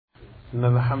إن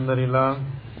الحمد لله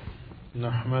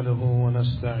نحمده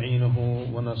ونستعينه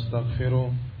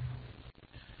ونستغفره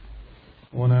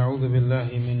ونعوذ بالله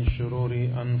من شرور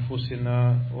أنفسنا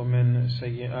ومن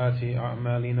سيئات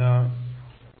أعمالنا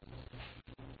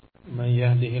من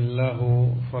يهده الله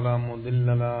فلا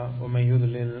مضل له ومن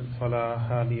يضلل فلا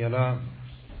هادي له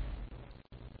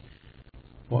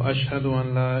وأشهد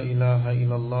أن لا إله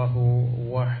إلا الله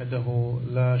وحده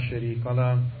لا شريك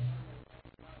له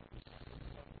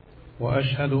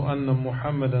وأشهد أن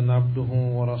محمدا عبده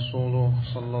ورسوله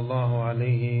صلى الله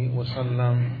عليه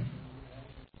وسلم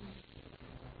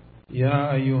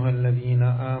يا أيها الذين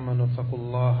آمنوا اتقوا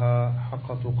الله حق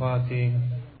تقاته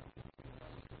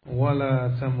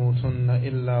ولا تموتن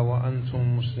إلا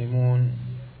وأنتم مسلمون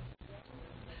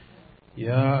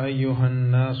يا أيها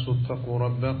الناس اتقوا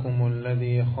ربكم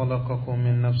الذي خلقكم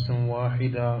من نفس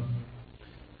واحدة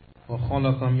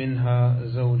وخلق منها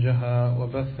زوجها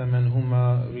وبث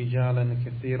منهما رجالا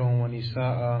كثيرا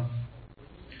ونساء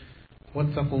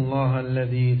واتقوا الله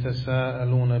الذي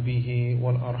تساءلون به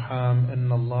والأرحام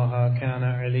إن الله كان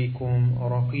عليكم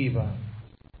رقيبا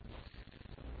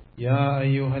يا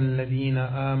أيها الذين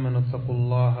آمنوا اتقوا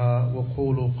الله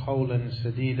وقولوا قولا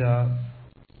سديدا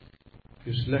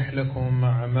يصلح لكم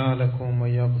أعمالكم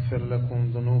ويغفر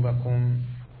لكم ذنوبكم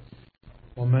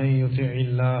ومن يطع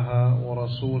الله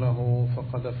ورسوله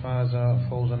فقد فاز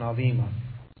فوزا عظيما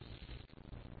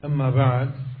أما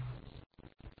بعد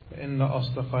فإن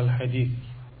أصدق الحديث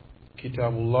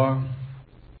كتاب الله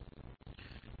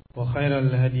وخير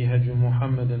الهدي هدي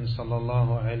محمد صلى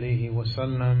الله عليه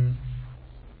وسلم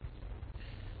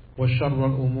وشر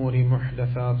الأمور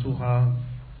محدثاتها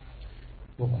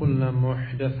وكل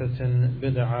محدثة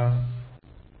بدعة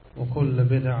وكل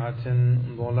بدعة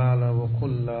ضلالة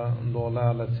وكل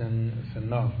ضلالة في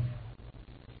النار.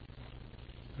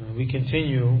 We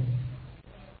continue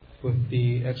with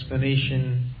the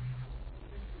explanation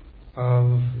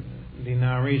of the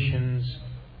narrations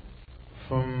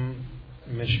from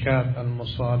Mishkaat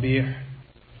Al-Masaabeeh,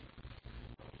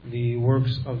 the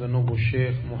works of the noble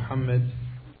Shaykh Muhammad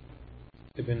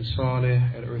ibn Salih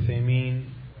Al-Uthaymeen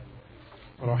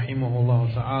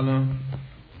rahimahullah ta'ala.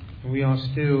 We are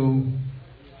still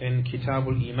in Kitab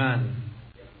al-Iman,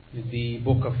 the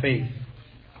book of faith.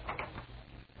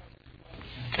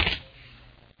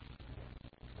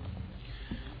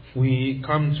 We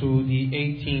come to the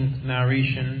 18th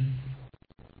narration.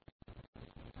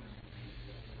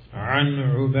 عن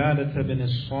عبادة بن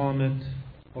الصامت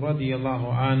رضي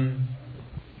الله عنه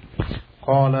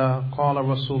قال قال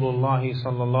رسول الله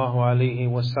صلى الله عليه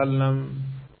وسلم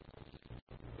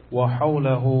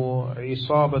وحوله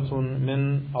عصابة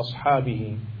من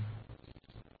أصحابه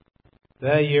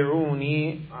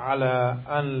بايعوني على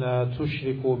أن لا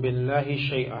تشركوا بالله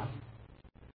شيئا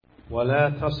ولا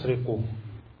تسرقوا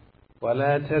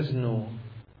ولا تزنوا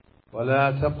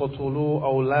ولا تقتلوا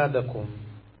أولادكم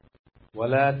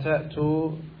ولا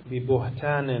تأتوا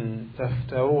ببهتان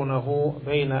تفترونه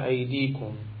بين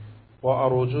أيديكم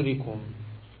وأرجلكم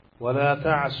ولا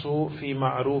تعصوا في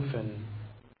معروف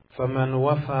فمن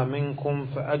وفى منكم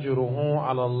فأجره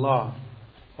على الله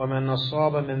ومن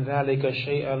أصاب من ذلك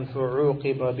شيئا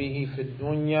فعوقب به في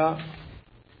الدنيا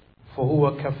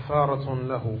فهو كفارة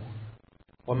له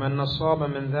ومن أصاب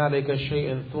من ذلك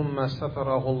شيئا ثم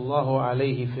ستره الله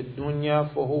عليه في الدنيا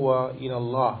فهو إلى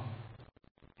الله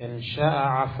إن شاء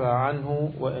عفى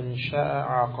عنه وإن شاء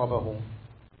عاقبه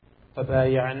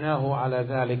فبايعناه على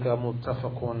ذلك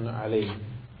متفق عليه.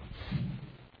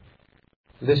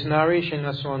 This narration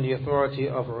is on the authority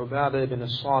of Ubadah ibn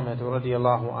Samit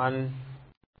radiallahu an.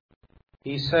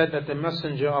 He said that the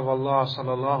Messenger of Allah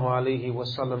sallallahu alayhi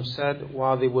wasallam said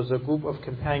while there was a group of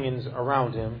companions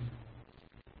around him,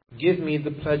 give me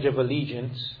the pledge of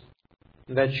allegiance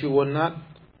that you will not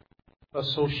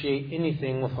associate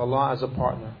anything with Allah as a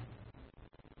partner,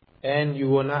 and you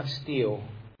will not steal,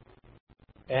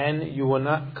 and you will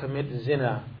not commit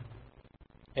zina,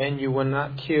 and you will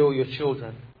not kill your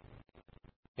children,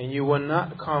 and you will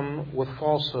not come with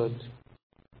falsehood,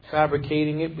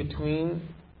 fabricating it between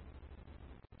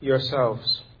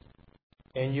yourselves,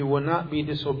 and you will not be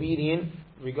disobedient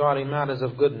regarding matters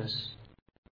of goodness.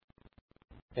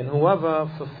 And whoever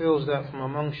fulfills that from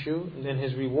amongst you, then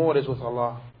his reward is with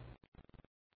Allah.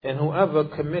 And whoever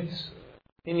commits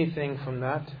anything from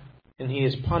that, and he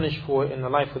is punished for it in the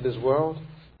life of this world,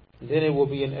 then it will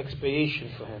be an expiation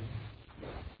for him.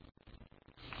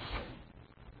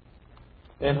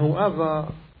 And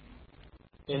whoever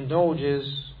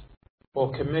indulges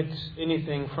or commits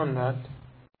anything from that,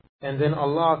 and then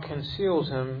Allah conceals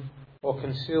him or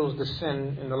conceals the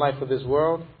sin in the life of this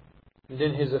world,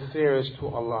 then his affair is to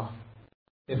Allah.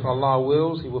 If Allah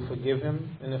wills, He will forgive him,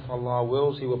 and if Allah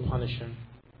wills, He will punish him.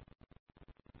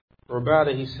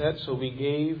 Ubadah, he said, so we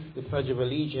gave the pledge of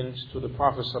allegiance to the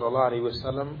Prophet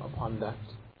ﷺ upon that.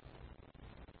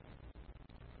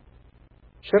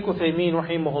 Shaykh Uthaymeen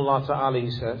rahimahullah ta'ala,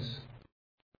 he says,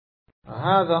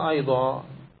 هذا أيضا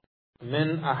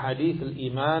من أحاديث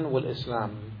الإيمان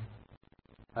والإسلام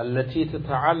التي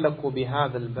تتعلق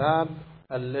بهذا الباب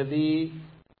الذي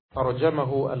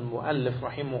ترجمه المؤلف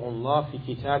رحمه الله في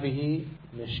كتابه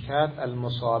مشكات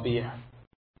Al-Masaabeeh.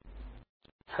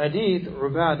 Hadith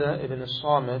Ubadah ibn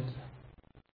Samit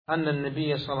أن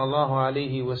النبي صلى الله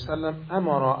عليه وسلم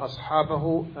أمر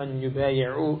أصحابه أن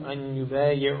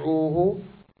يبايعوه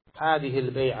هذه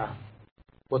البيعة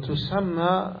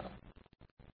وتسمى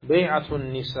بيعة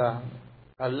النساء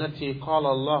التي قال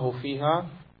الله فيها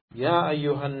يا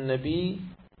أيها النبي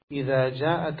إذا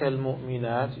جاءك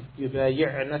المؤمنات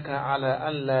يبايعنك على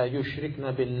أن لا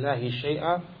يشركن بالله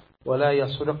شيئا ولا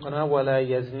يسرقن ولا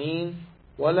يزنين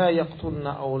ولا يقتلن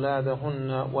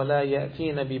أولادهن ولا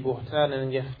يأتين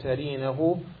ببهتان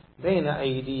يفترينه بين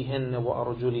أيديهن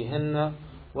وأرجلهن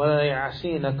ولا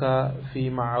يعصينك في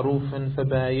معروف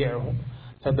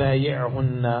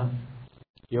فبايعهن.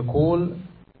 يقول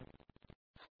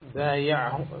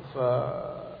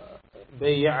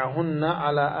بيعهن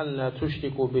على أن لا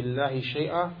تشركوا بالله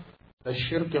شيئا.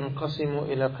 الشرك ينقسم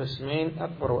إلى قسمين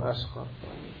أكبر وأصغر.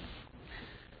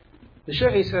 The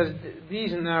Shaykh says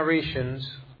these narrations,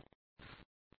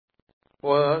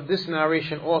 or this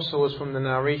narration also is from the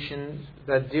narrations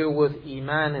that deal with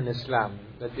Iman and Islam,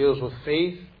 that deals with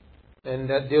faith and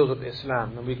that deals with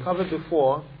Islam. And we covered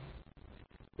before,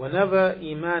 whenever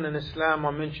Iman and Islam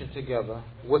are mentioned together,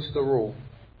 what's the rule?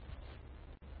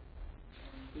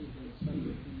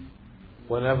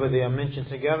 Whenever they are mentioned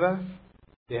together,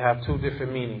 they have two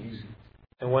different meanings.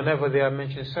 And whenever they are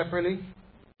mentioned separately,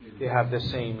 they have the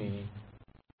same meaning.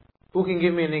 Who can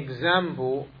give me an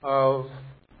example of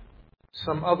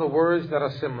some other words that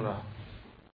are similar?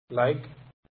 Like?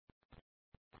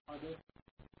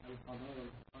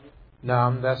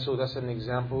 Naam, that's an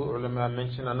example. Ulama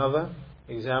mention another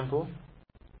example.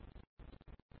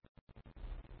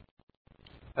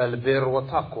 Al-Bir wa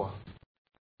taqwa.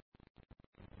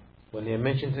 When they are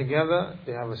mentioned together,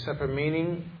 they have a separate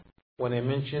meaning. When they are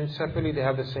mentioned separately, they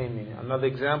have the same meaning. Another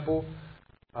example,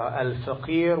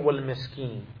 Al-Faqir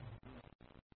wal-Miskeen.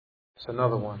 It's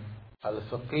another one.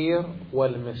 Al-Faqir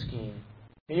wal-Miskeen.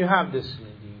 And you have this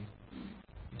indeed.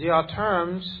 They are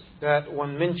terms that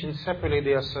when mentioned separately,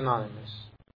 they are synonymous.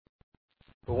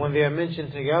 But when they are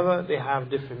mentioned together, they have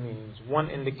different meanings. One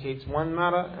indicates one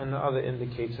matter and the other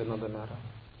indicates another matter.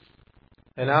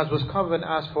 And as was covered,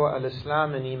 as for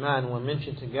Al-Islam and Iman, when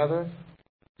mentioned together,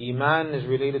 Iman is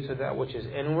related to that which is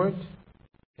inward,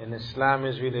 and Islam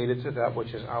is related to that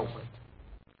which is outward.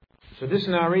 So this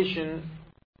narration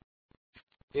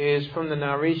is from the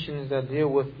narrations that deal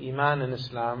with Iman and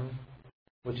Islam,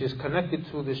 which is connected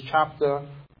to this chapter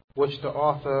which the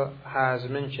author has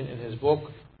mentioned in his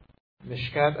book,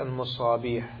 Mishkaat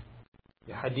Al-Masaabeeh,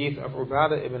 the hadith of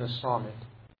Ubadah ibn Samit,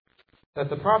 that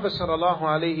the Prophet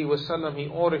ﷺ, he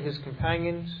ordered his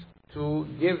companions to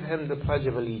give him the pledge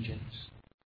of allegiance.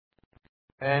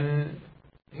 And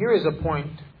here is a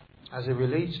point as it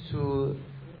relates to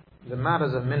the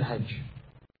matters of minhaj.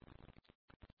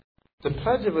 The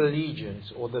pledge of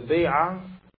allegiance, or the bay'ah,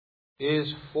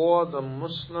 is for the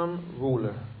Muslim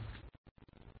ruler.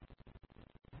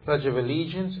 Pledge of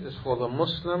allegiance is for the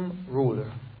Muslim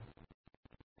ruler.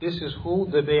 This is who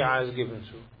the bay'ah is given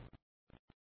to,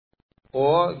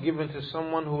 or given to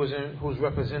someone who's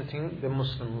representing the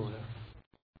Muslim ruler.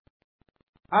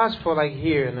 As for like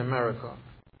here in America,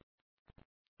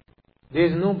 there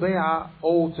is no bay'ah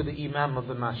owed to the Imam of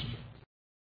the Masjid.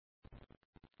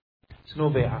 It's no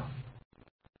bay'ah.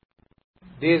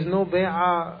 There is no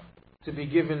bay'ah to be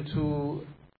given to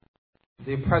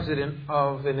the president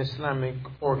of an Islamic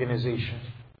organization.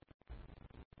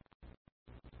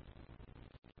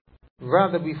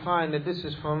 Rather, we find that this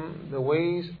is from the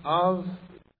ways of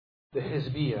the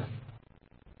Hizbiyah.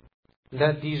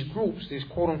 That these groups, these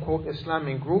quote-unquote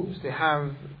Islamic groups, they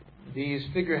have these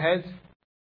figureheads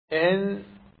and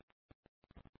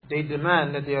they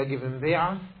demand that they are given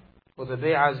bay'ah, or the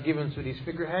bay'ah is given to these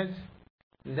figureheads,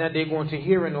 and that they're going to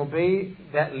hear and obey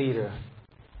that leader.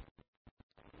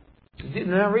 The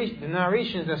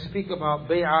narrations that speak about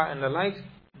bay'ah and the likes,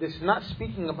 this is not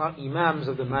speaking about imams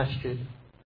of the masjid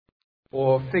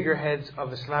or figureheads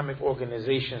of Islamic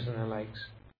organizations and the likes.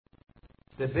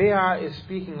 The bay'ah is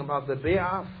speaking about the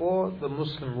bay'ah for the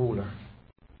Muslim ruler,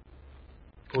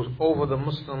 who's over the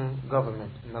Muslim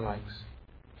government and the likes.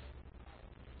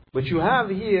 But you have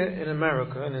here in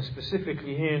America, and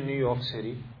specifically here in New York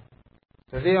City,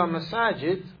 that there are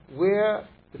masajid where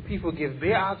the people give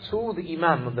bay'ah to the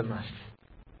imam of the masjid.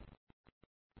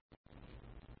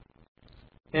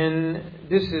 And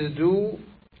this is due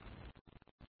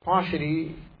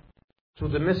partially to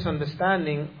the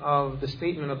misunderstanding of the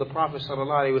statement of the Prophet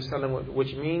ﷺ,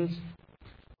 which means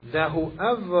that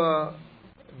whoever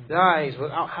dies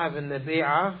without having the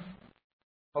bay'ah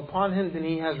upon him, then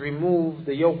he has removed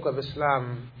the yoke of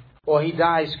Islam, or he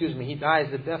dies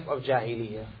the death of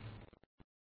Jahiliyyah.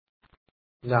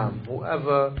 Now,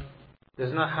 whoever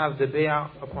does not have the bay'ah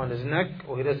upon his neck,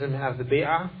 or he doesn't have the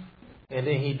bay'ah, and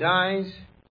then he dies,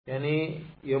 yani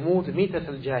yamut mitat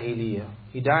al-jahiliyyah.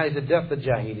 He dies the death of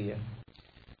Jahiliyyah.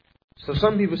 So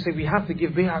some people say we have to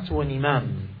give bay'ah to an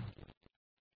imam,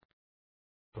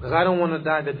 because I don't want to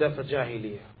die the death of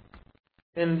Jahiliyyah.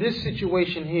 In this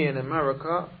situation here in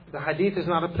America, the hadith is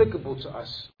not applicable to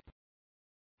us,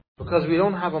 because we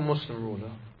don't have a Muslim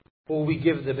ruler who we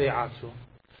give the bay'ah to.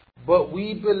 But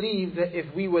we believe that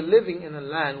if we were living in a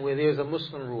land where there's a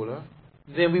Muslim ruler,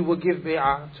 then we would give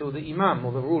bay'ah to the imam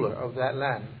or the ruler of that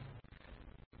land.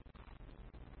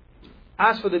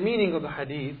 As for the meaning of the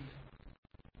hadith,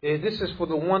 this is for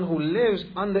the one who lives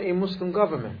under a Muslim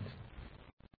government.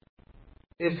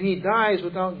 If he dies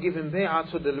without giving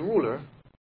bay'ah to the ruler,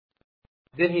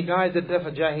 then he dies the death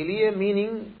of Jahiliyyah,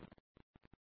 meaning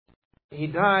he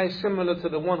dies similar to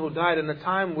the one who died in a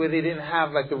time where they didn't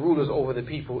have like the rulers over the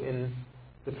people, and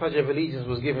the Pledge of Allegiance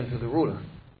was given to the ruler.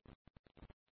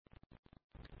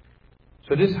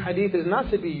 So this hadith is not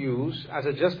to be used as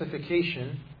a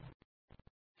justification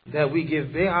that we give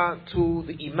bay'ah to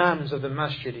the imams of the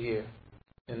masjid here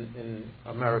in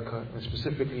America, and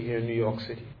specifically here in New York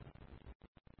City.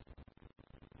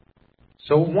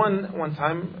 So one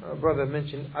time a brother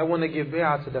mentioned, I want to give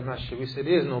bay'ah to the masjid. We said,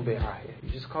 there's no bay'ah here.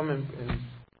 You just come and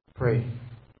pray.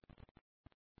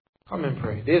 Come and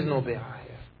pray. There's no bay'ah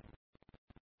here.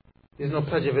 There's no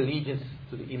pledge of allegiance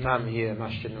to the imam here,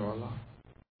 Masjid Nurullah.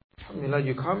 Alhamdulillah,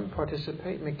 you come,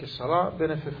 participate, make your salah,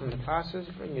 benefit from the classes,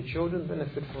 bring your children,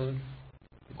 benefit from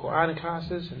the Quran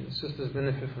classes, and the sisters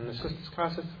benefit from the sisters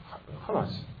classes.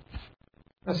 Khalas.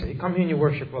 That's it. You come here and you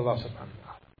worship Allah subhanahu wa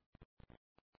ta'ala.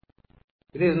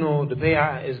 There is no, the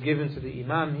bay'ah is given to the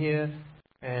imam here,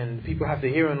 and people have to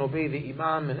hear and obey the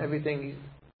imam and everything.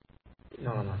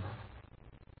 No.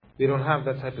 We don't have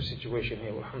that type of situation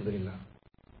here, alhamdulillah.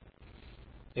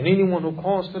 And anyone who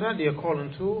calls to that, they are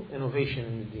calling to innovation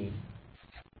in the deen.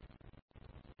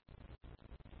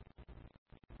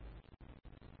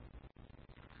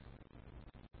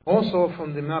 Also,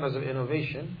 from the matters of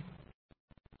innovation,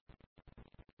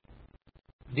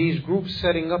 these groups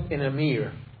setting up an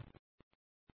emir.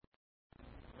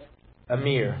 An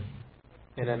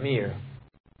emir.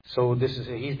 So this is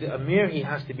he's the emir, he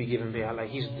has to be given bay'ah. Like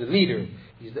he's the leader,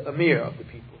 he's the emir of the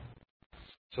people.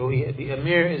 So the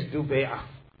emir is due bay'ah.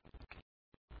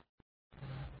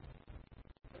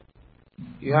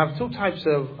 You have two types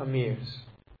of emirs.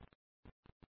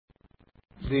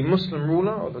 The Muslim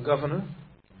ruler or the governor.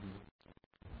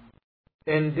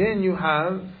 And then you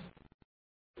have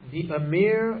the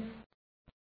emir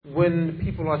when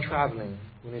people are traveling,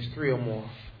 when there's three or more.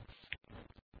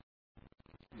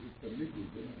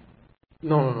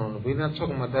 No. We're not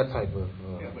talking about that type of...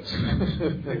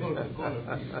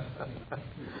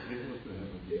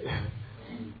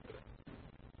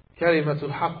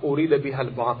 Kalimatul haq urida biha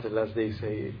al-batil, as they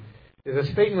say. It's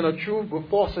a statement of truth, but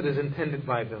falsehood is intended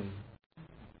by them.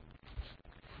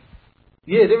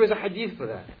 Yeah, there is a hadith for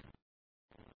that.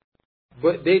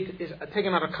 But it's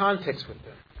taken out of context with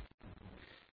them.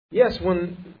 Yes,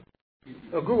 when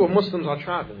a group of Muslims are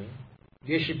traveling,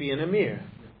 there should be an emir.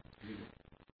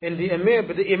 And the emir,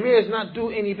 but the emir is not due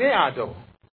any bay'ah though.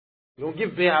 You don't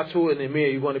give bay'ah to an emir.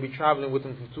 You're going to be traveling with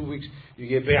him for 2 weeks, you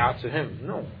give bay'ah to him.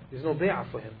 No, there's no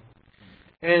bay'ah for him.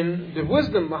 And the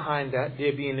wisdom behind that,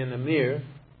 there being an emir,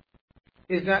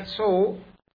 is that so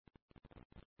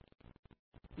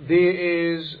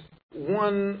there is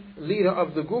one leader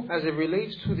of the group as it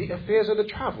relates to the affairs of the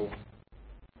travel.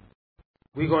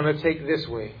 We're going to take this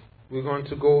way. We're going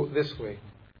to go this way.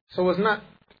 So it's not,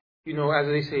 as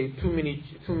they say, too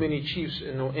many chiefs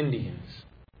and no Indians.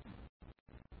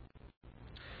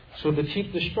 So to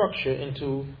keep the structure and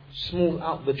to smooth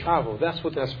out the travel, that's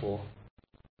what that's for.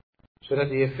 So that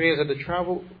the affairs of the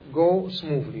travel go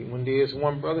smoothly. When there's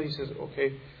one brother, he says,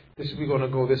 okay, we're going to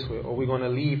go this way, or we're going to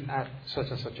leave at such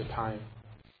and such a time.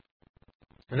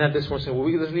 And then this one said, well,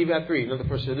 let's leave at 3. Another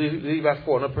person said, leave at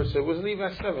 4. Another person said, let's leave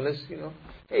at 7. Let's,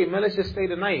 hey man, let's just stay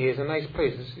the night here. It's a nice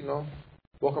place. Let's,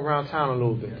 walk around town a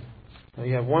little bit. Now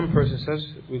you have one person says,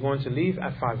 we're going to leave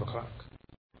at 5 o'clock.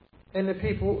 And the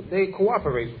people, they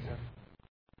cooperate with him.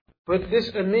 But this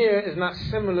Emir is not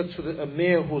similar to the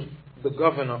Emir who's the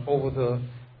governor over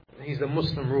he's the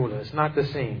Muslim ruler. It's not the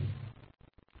same.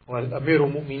 Or Amir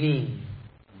al-Mu'mineen.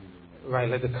 Right,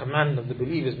 like the commander of the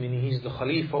believers, meaning he's the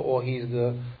Khaleefah or he's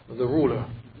the ruler.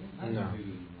 No.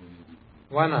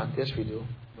 Why not? Yes, we do.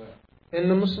 In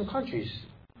the Muslim countries,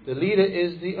 the leader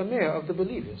is the Emir of the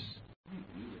believers.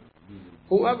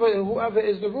 Whoever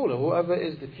is the ruler, whoever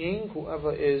is the king,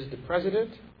 whoever is the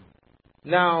president.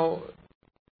 Now,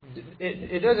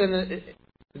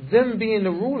 them being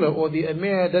the ruler or the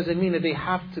Emir doesn't mean that they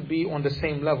have to be on the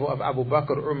same level of Abu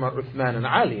Bakr, Umar, Uthman and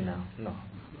Ali now. No.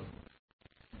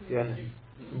 Yeah.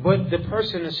 But the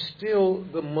person is still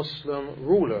the Muslim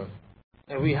ruler.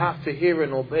 And we have to hear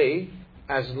and obey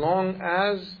as long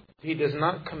as he does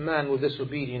not command with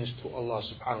disobedience to Allah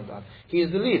subhanahu wa ta'ala. He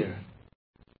is the leader.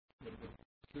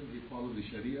 Should we follow the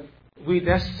Sharia?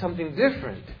 That's something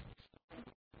different.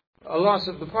 Allah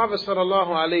said, the Prophet sallallahu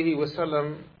alaihi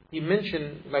wasallam, he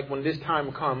mentioned, like when this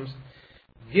time comes,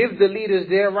 give the leaders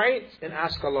their rights and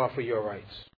ask Allah for your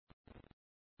rights.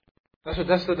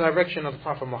 That's the direction of the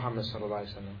Prophet Muhammad sallallahu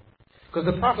alaihi wasallam. Because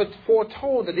the Prophet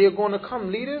foretold that they are going to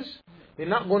come leaders, they're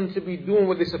not going to be doing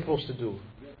what they're supposed to do.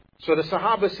 So the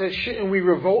Sahaba said, shouldn't we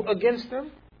revolt against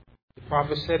them? The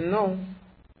Prophet said no.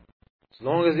 As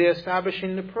long as they're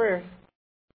establishing the prayer.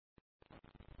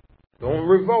 Don't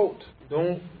revolt.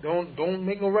 Don't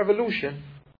make no revolution.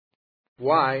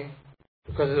 Why?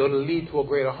 Because it will lead to a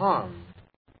greater harm.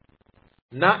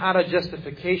 Not out of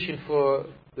justification for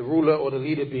the ruler or the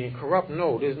leader being corrupt.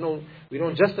 No, we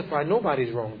don't justify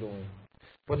nobody's wrongdoing.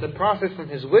 But the Prophet, from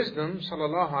his wisdom,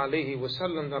 sallallahu alaihi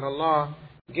wasallam, that Allah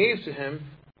gave to him,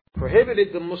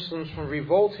 prohibited the Muslims from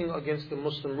revolting against the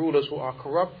Muslim rulers who are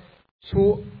corrupt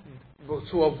to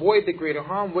avoid the greater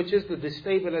harm, which is the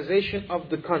destabilization of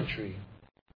the country.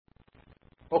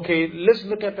 Okay, let's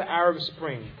look at the Arab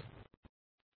Spring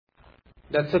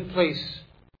that took place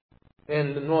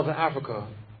in northern Africa.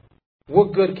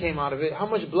 What good came out of it? How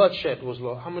much bloodshed was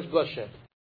lost? How much bloodshed?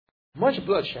 Much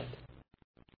bloodshed.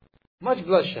 Much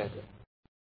bloodshed.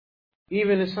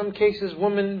 Even in some cases,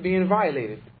 women being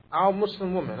violated. Our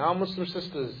Muslim women, our Muslim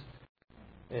sisters,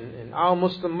 and our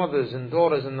Muslim mothers and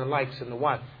daughters and the likes and the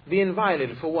what, being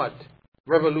violated for what?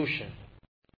 Revolution.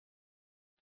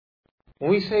 When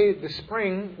we say the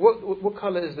spring, what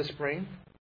color is the spring?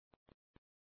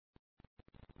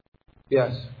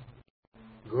 Yes.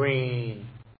 Green.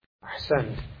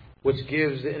 Ahsan. Which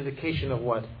gives the indication of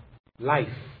what? Life.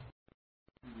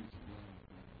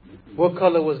 What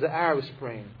color was the Arab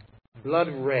Spring? Blood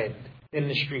red in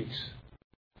the streets.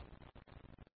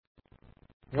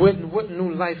 What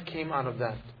new life came out of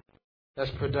that?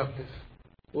 That's productive.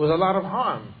 It was a lot of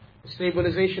harm. The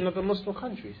stabilization of the Muslim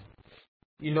countries.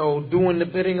 Doing the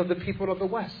bidding of the people of the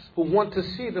West who want to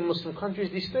see the Muslim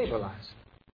countries destabilized.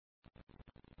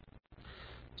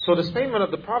 So the statement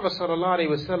of the Prophet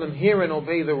ﷺ, hear and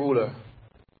obey the ruler,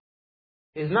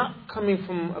 is not coming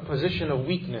from a position of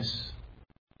weakness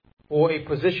or a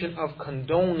position of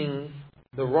condoning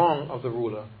the wrong of the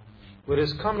ruler, but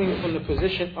is coming from the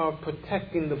position of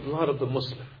protecting the blood of the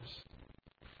Muslims,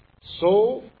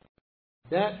 so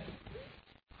that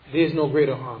there is no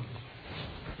greater harm.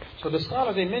 So the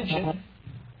scholars, they mention,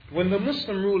 when the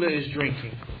Muslim ruler is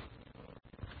drinking,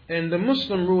 and the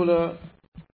Muslim ruler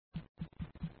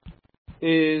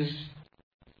is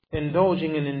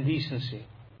indulging in indecency,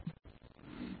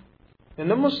 and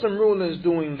the Muslim ruler is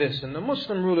doing this, and the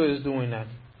Muslim ruler is doing that,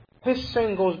 his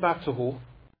sin goes back to who?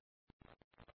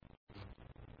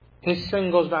 His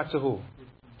sin goes back to who?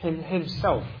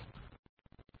 Himself.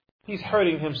 He's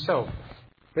hurting himself.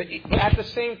 But at the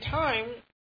same time,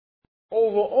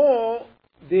 overall,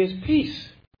 there's peace.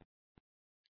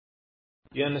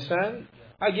 You understand?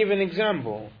 I give an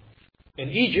example. In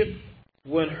Egypt,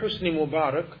 when Hosni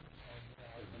Mubarak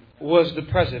was the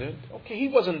president, okay, he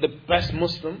wasn't the best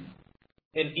Muslim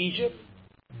in Egypt,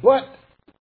 but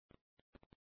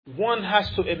one has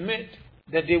to admit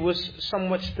that there was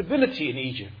somewhat stability in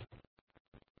Egypt.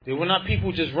 There were not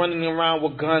people just running around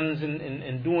with guns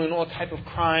and doing all type of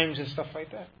crimes and stuff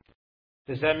like that.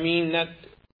 Does that mean that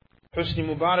Hosni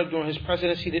Mubarak during his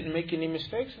presidency didn't make any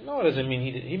mistakes? No, it doesn't mean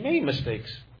he did. He made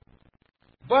mistakes.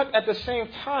 But at the same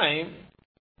time,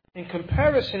 in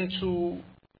comparison to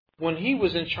when he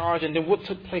was in charge and then what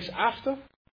took place after,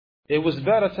 it was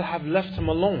better to have left him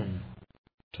alone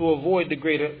to avoid the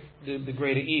greater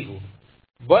evil.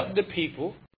 But the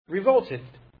people revolted,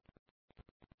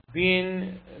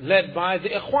 being led by the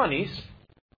Ikhwanis,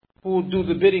 who do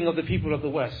the bidding of the people of the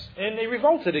West. And they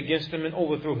revolted against him and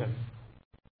overthrew him.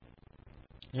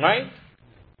 Right?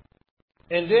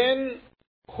 And then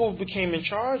who became in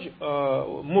charge?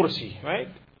 Mursi, right?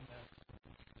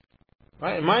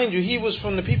 Right? And mind you, he was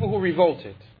from the people who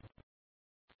revolted.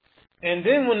 And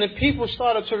then when the people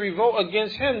started to revolt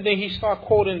against him, then he started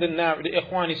quoting the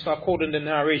Ikhwani started quoting the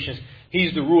narrations.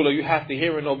 He's the ruler, you have to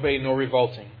hear and obey, no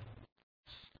revolting.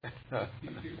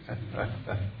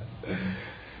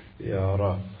 Ya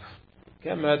Rab.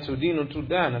 كما تدين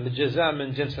تدان الجزاء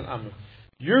من جنس الأمر.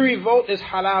 Your revolt is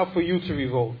halal for you to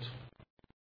revolt.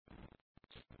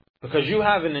 Because you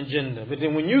have an agenda. But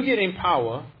then when you get in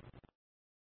power,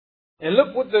 and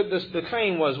look what the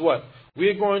claim was, what?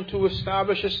 We're going to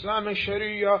establish Islamic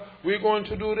Sharia, we're going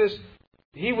to do this.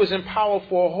 He was in power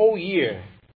for a whole year.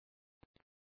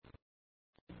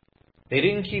 They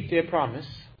didn't keep their promise.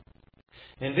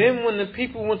 And then when the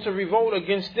people went to revolt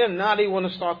against them, now they want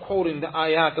to start quoting the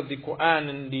ayat of the Quran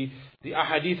and the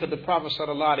ahadith of the Prophet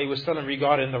ﷺ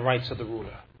regarding the rights of the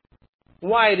ruler.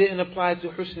 Why it didn't apply to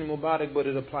Husni Mubarak, but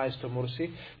it applies to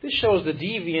Mursi? This shows the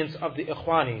deviance of the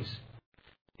Ikhwanis.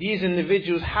 These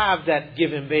individuals have that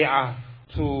given bay'ah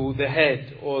to the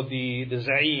head or the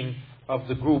za'im of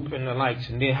the group and the likes.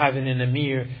 And they have an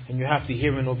emir, and you have to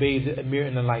hear and obey the emir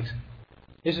and the likes.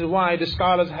 This is why the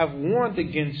scholars have warned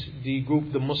against the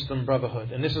group, the Muslim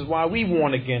Brotherhood. And this is why we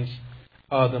warn against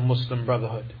the Muslim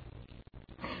Brotherhood.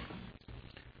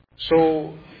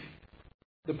 So,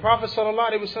 the Prophet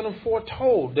ﷺ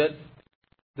foretold that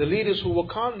the leaders who will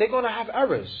come, they're going to have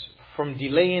errors. From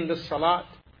delaying the salat,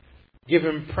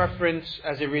 giving preference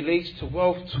as it relates to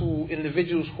wealth to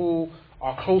individuals who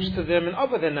are close to them, and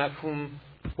other than that, from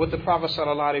what the Prophet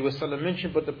ﷺ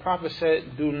mentioned. But the Prophet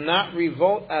said, do not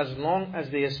revolt as long as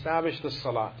they establish the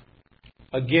salat.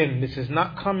 Again, this is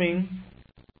not coming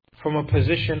from a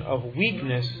position of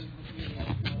weakness.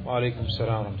 Wa alaikum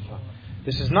salam.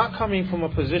 This is not coming from a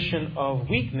position of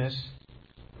weakness,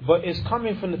 but it's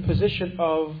coming from the position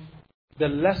of the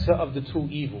lesser of the two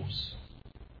evils.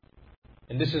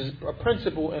 And this is a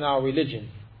principle in our religion,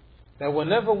 that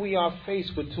whenever we are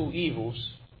faced with two evils,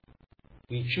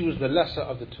 we choose the lesser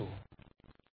of the two.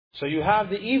 So you have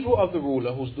the evil of the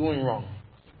ruler who's doing wrong.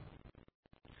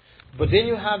 But then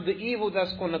you have the evil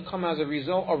that's going to come as a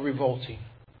result of revolting.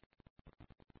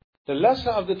 The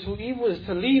lesser of the two evils is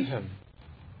to leave him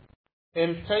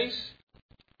in place,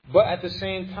 but at the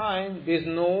same time, there's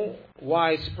no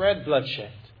widespread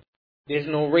bloodshed. There's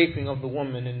no raping of the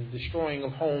woman and destroying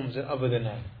of homes and other than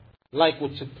that, like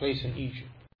what took place in Egypt.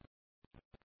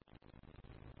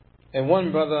 And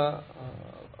one brother,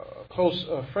 a close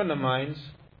friend of mine's,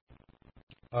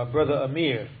 brother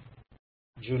Amir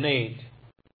Junaid,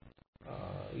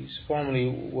 he formerly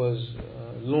was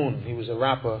Loon. He was a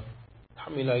rapper.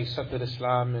 Alhamdulillah, he accepted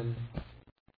Islam, and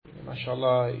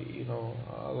mashallah,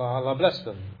 Allah blessed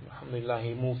him. Alhamdulillah,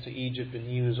 he moved to Egypt and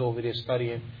he was over there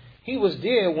studying. He was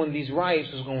there when these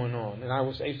riots was going on, and I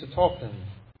used to talk to him.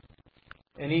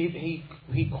 And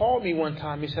he called me one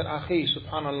time. He said, Akhi,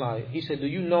 subhanallah. He said, do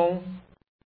you know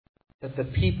that the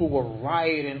people were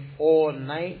rioting all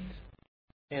night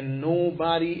and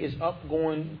nobody is up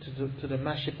going to the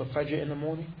Masjid of Fajr in the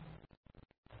morning?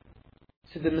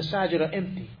 He said, the masajid are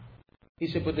empty. He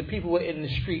said, but the people were in the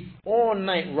street all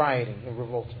night rioting and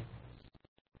revolting.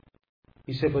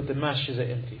 He said, but the masjids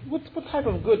are empty. What type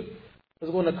of good is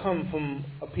going to come from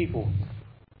a people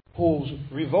who's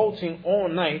revolting all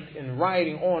night and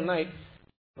rioting all night,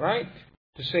 right?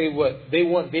 To say what? They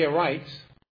want their rights,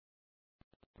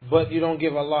 but you don't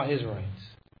give Allah His rights.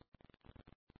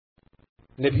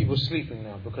 And the people sleeping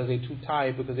now because they're too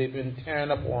tired, because they've been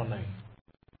tearing up all night.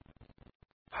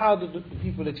 How do the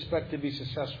people expect to be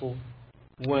successful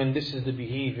when this is the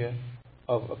behavior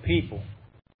of a people?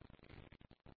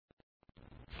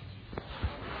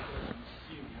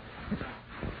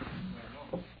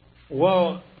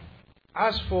 Well,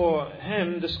 as for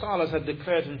him, the scholars have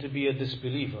declared him to be a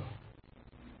disbeliever.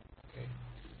 Okay.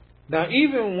 Now,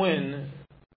 even when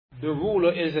the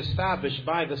ruler is established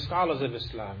by the scholars of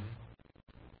Islam,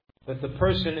 that the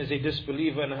person is a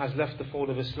disbeliever and has left the fold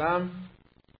of Islam,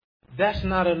 that's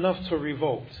not enough to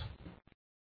revolt.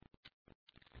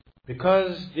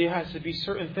 Because there has to be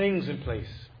certain things in place,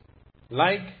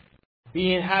 like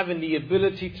having the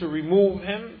ability to remove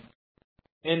him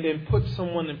and then put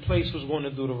someone in place who's going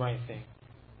to do the right thing.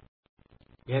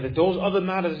 Yeah, that those other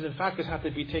matters and factors have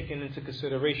to be taken into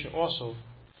consideration also.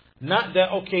 Not that,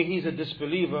 okay, he's a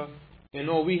disbeliever and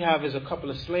all we have is a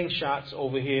couple of slingshots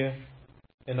over here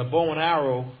and a bow and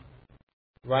arrow,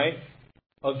 right,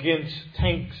 against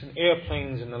tanks and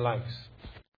airplanes and the likes.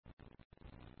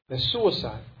 That's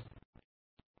suicide.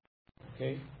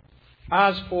 Okay.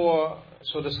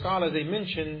 So the scholars, they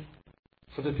mention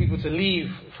for the people to leave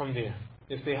from there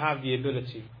if they have the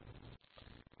ability.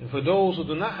 And for those who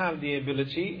do not have the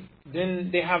ability, then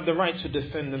they have the right to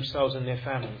defend themselves and their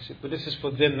families. But this is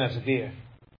for them that's there.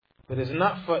 But it's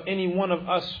not for any one of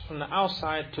us from the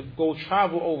outside to go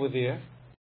travel over there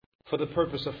for the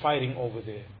purpose of fighting over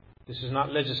there. This is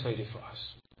not legislated for us.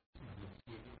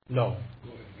 No.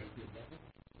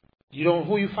 You don't.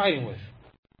 Who are you fighting with?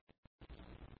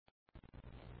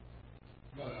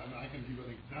 I can give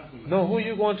an example. No, who are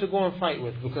you going to go and fight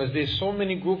with? Because there's so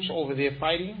many groups over there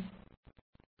fighting,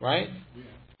 right? Yeah.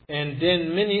 And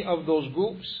then many of those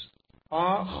groups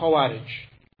are Khawarij.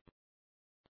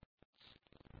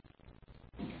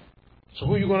 So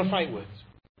who are you going to fight with?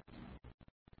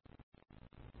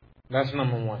 That's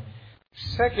number one.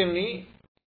 Secondly,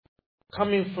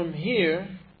 coming from here,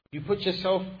 you put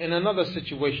yourself in another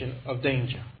situation of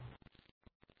danger.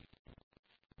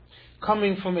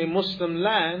 Coming from a Muslim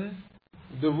land,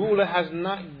 the ruler has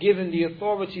not given the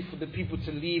authority for the people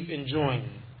to leave and join.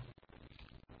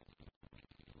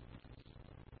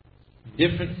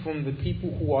 Different from the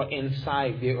people who are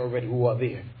inside there already, who are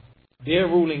there. Their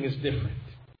ruling is different.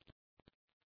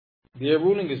 Their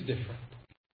ruling is different.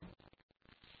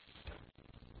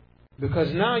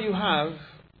 Because now you have,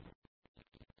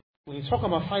 when you talk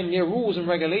about fighting, there are rules and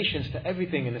regulations to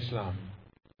everything in Islam.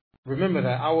 Remember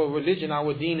that our religion,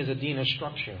 our deen is a deen of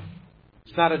structure.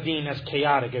 It's not a deen that's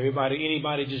chaotic.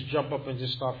 Anybody just jump up and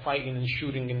just start fighting and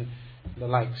shooting and the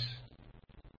likes.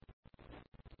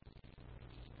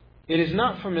 It is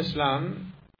not from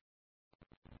Islam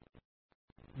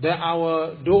that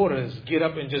our daughters get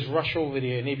up and just rush over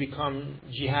there and they become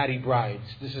jihadi brides.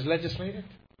 This is legislated.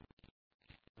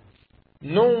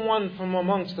 No one from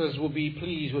amongst us will be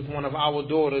pleased with one of our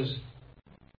daughters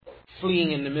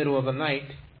fleeing in the middle of the night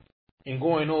and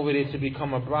going over there to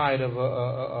become a bride of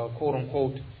a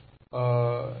quote-unquote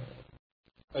a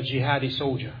jihadi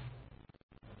soldier.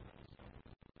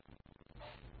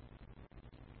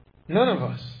 None of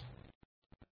us.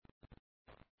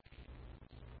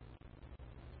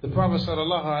 The Prophet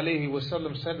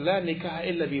ﷺ said, "La nikah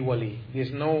illa bi wali."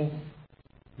 There's no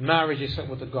marriage except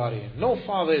with a guardian. No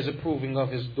father is approving of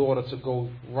his daughter to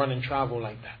go run and travel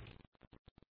like that.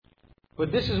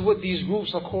 But this is what these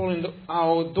groups are calling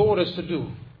our daughters to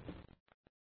do.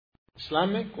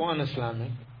 Islamic or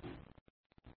un-Islamic.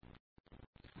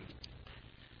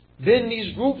 Then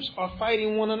these groups are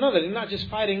fighting one another. They're not just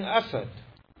fighting Assad.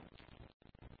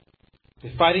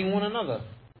 They're fighting one another.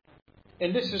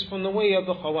 And this is from the way of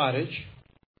the Khawarij.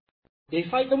 They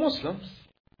fight the Muslims.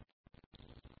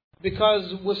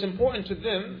 Because what's important to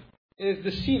them is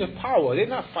the seat of power. They're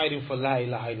not fighting for La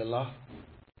ilaha illallah.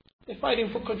 They're fighting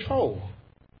for control.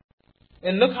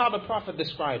 And look how the Prophet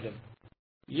described them.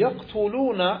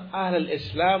 يَقْتُلُونَ أَهْلَ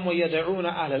الْإِسْلَامِ وَيَدَعُونَ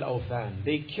أَهْلَ الْأَوْثَانِ.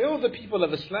 They kill the people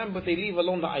of Islam, but they leave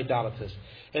alone the idolaters.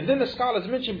 And then the scholars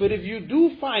mention, but if you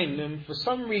do find them for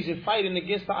some reason fighting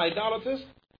against the idolaters,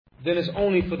 then it's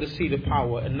only for the seat of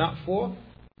power and not for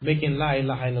making La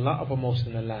ilaha illallah uppermost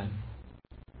in the land.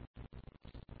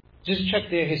 Just check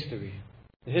their history,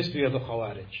 the history of the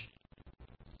Khawarij.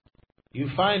 You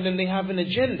find them, they have an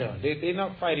agenda. They're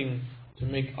not fighting to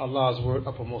make Allah's word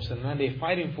uppermost in the land. They're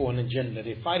fighting for an agenda.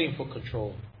 They're fighting for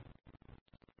control.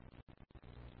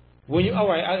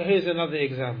 Alright, here's another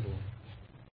example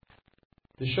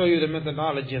to show you the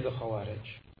methodology of the Khawarij.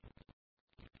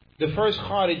 The first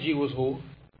Khariji was who?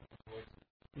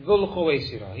 Dhul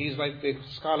Khuwaisira. He's like the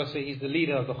scholars say, he's the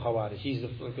leader of the Khawarij. He's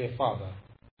their father.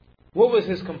 What was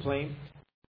his complaint?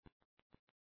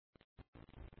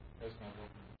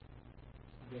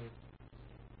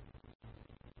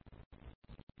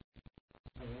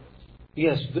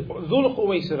 Yes, Dhul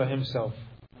Khuwaisira himself,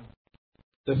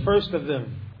 the first of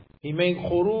them, he made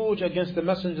khuruj against the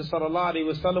Messenger sallallahu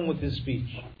alaihi wasallam with his speech.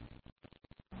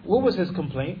 What was his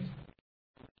complaint?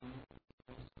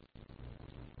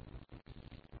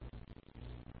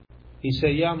 He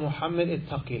said, Ya Muhammad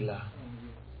ittaqillah.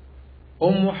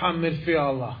 O Muhammad, fear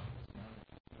Allah.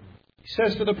 He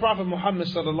says to the Prophet Muhammad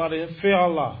sallallahu alaihi wasallam, fear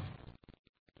Allah.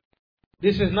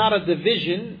 This is not a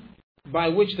division by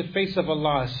which the face of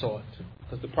Allah is sought.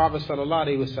 Because the Prophet sallallahu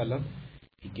alaihi wasallam,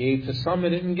 he gave to some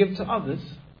and didn't give to others.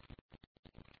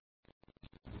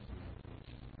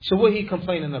 So what is he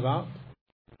complaining about?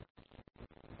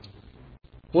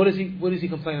 What is he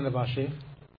complaining about, Shaykh?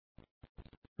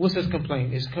 What's his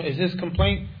complaint? Is his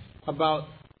complaint about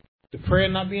the prayer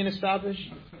not being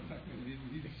established?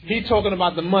 He's talking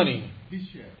about the money.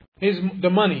 The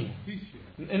money.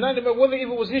 And not about whether if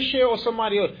it was his share or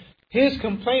somebody else. His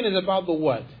complaint is about the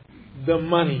what? The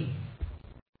money.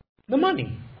 The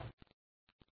money.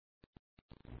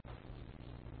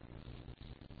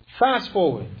 Fast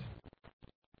forward.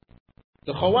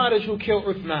 The Khawarij who killed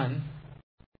Uthman,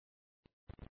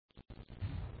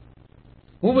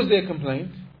 what was their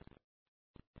complaint?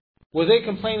 Were they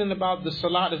complaining about the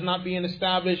Salat is not being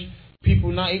established,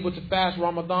 people not able to fast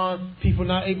Ramadan, people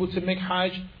not able to make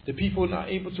Hajj, the people not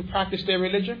able to practice their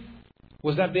religion?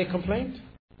 Was that their complaint?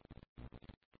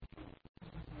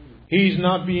 He's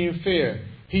not being fair.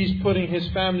 He's putting his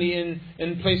family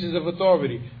in places of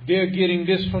authority. They're getting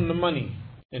this from the money,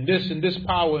 and this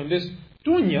power, and this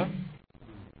dunya.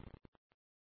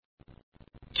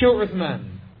 Kill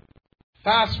Uthman.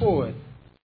 Fast forward.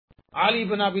 Ali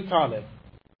ibn Abi Talib.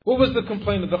 What was the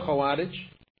complaint of the Khawarij?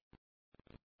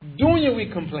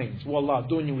 Dunyawi complaints. Wallah,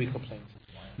 dunyawi complaints.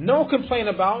 No complaint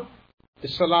about the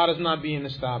Salat is not being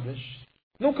established.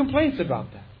 No complaints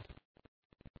about that.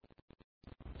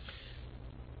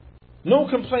 No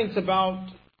complaints about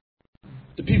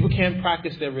the people can't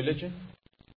practice their religion.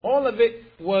 All of it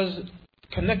was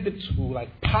connected to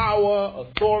like power,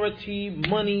 authority,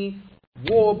 money,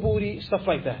 war booty, stuff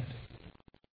like that.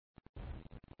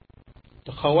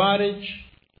 The Khawarij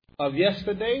of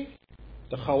yesterday,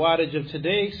 the Khawarij of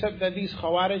today, except that these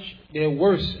Khawarij, they're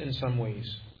worse in some ways.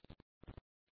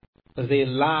 Because they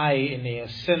lie and they are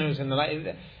sinners and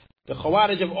the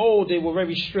Khawarij of old, they were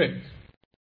very strict.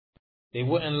 They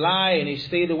wouldn't lie and they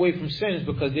stayed away from sins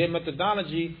because their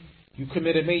methodology, you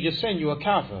commit a major sin, you're a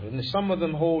kafir. And some of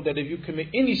them hold that if you commit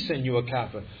any sin, you're a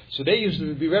kafir. So they used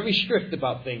to be very strict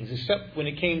about things, except when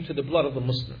it came to the blood of the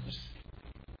Muslims.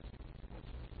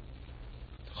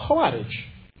 Khawarij.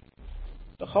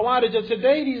 The Khawarij of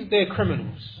today, they're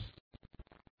criminals.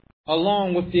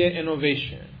 Along with their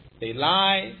innovation. They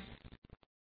lie.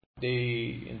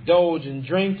 They indulge in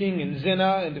drinking and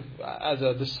zina and as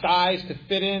a disguise to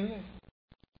fit in.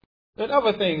 And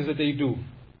other things that they do.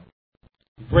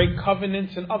 Break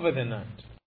covenants and other than that.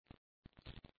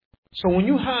 So when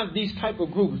you have these type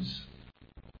of groups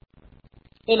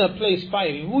in a place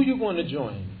fighting, who are you going to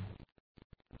join?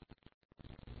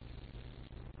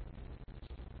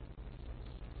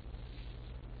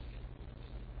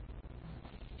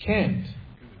 Can't.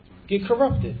 Get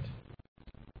corrupted.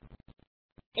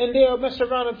 And they'll mess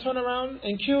around and turn around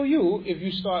and kill you if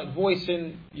you start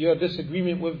voicing your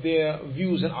disagreement with their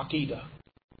views and aqidah.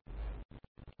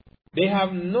 They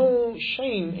have no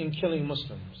shame in killing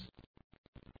Muslims.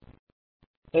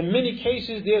 In many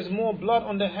cases, there's more blood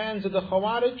on the hands of the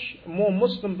Khawarij, more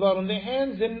Muslim blood on their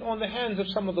hands than on the hands of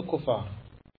some of the kuffar.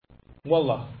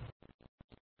 Wallah.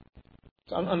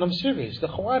 And I'm serious. The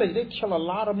Khawarij, they kill a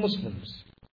lot of Muslims.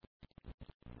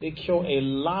 They kill a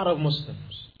lot of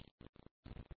Muslims.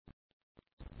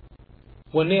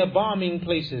 When they are bombing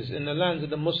places in the lands of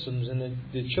the Muslims and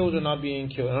the children are being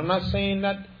killed. And I'm not saying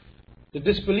that the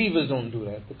disbelievers don't do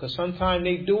that, because sometimes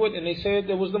they do it and they say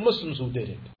it was the Muslims who did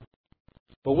it.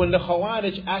 But when the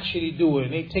Khawarij actually do it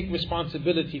and they take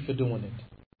responsibility for doing it,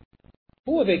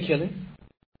 who are they killing?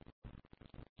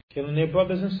 Killing their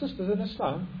brothers and sisters in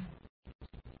Islam.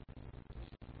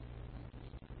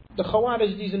 The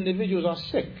Khawarij, these individuals are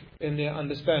sick in their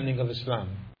understanding of Islam.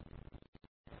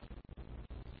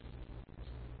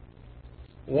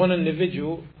 One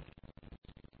individual,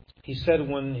 he said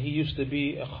when he used to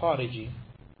be a Khariji,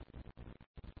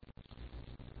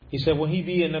 he said when he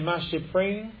be in the masjid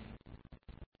praying,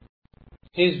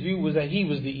 his view was that he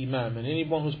was the Imam and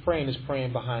anyone who's praying is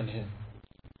praying behind him.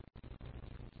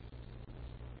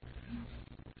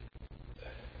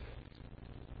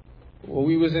 When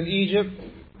we was in Egypt,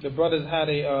 the brothers had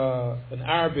an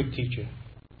Arabic teacher,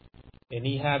 and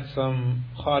he had some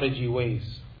Khariji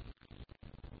ways.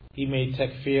 He made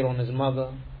takfir on his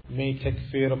mother, made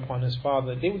takfir upon his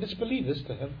father. They were disbelievers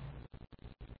to him.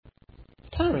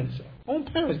 Parents, own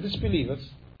parents, disbelievers.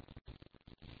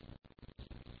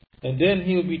 And then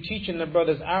he would be teaching the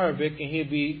brothers Arabic, and he'd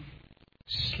be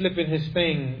slipping his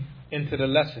thing into the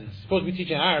lessons. He's supposed to be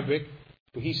teaching Arabic,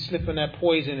 but he's slipping that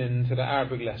poison into the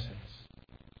Arabic lessons.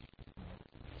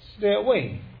 It's their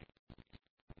way.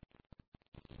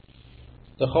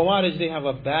 The Khawarij, they have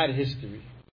a bad history.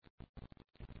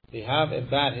 They have a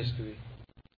bad history.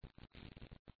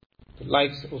 The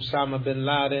likes of Osama bin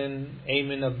Laden,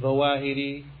 Ayman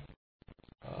al-Zawahiri,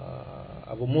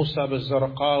 Abu Musab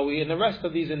al-Zarqawi, and the rest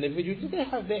of these individuals,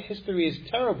 their history is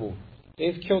terrible.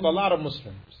 They've killed a lot of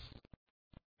Muslims.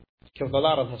 Killed a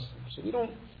lot of Muslims. So we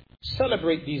don't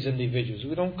celebrate these individuals.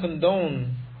 We don't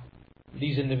condone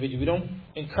these individuals. We don't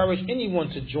encourage anyone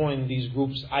to join these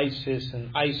groups, ISIS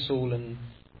and ISIL and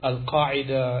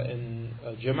Al-Qaeda and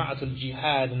Jama'at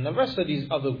al-Jihad and the rest of these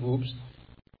other groups.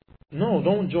 No,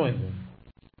 don't join them.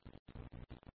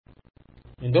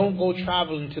 And don't go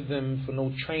traveling to them for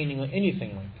no training or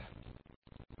anything like that.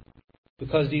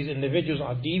 Because these individuals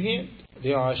are deviant,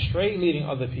 they are astray, leading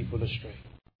other people astray.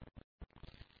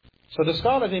 So the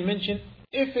scholar, they mentioned,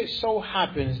 if it so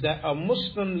happens that a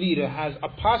Muslim leader has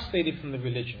apostated from the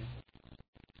religion,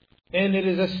 and it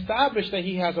is established that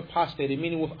he has apostated,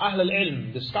 meaning with Ahl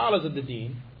al-Ilm, the scholars of the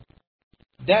deen,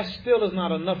 that still is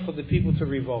not enough for the people to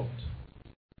revolt.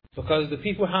 Because the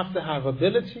people have to have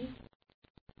ability.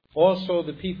 Also,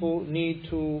 the people need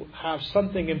to have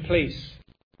something in place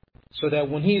so that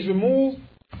when he's removed,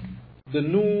 the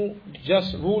new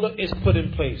just ruler is put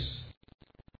in place.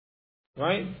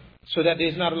 Right? So that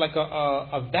there's not like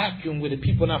a vacuum where the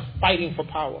people are not fighting for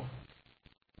power.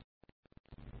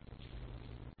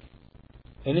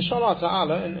 And inshallah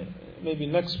ta'ala, and maybe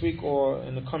next week or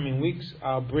in the coming weeks,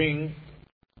 I'll bring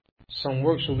some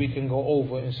work so we can go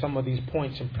over in some of these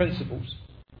points and principles.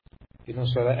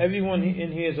 So that everyone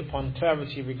in here is upon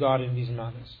clarity regarding these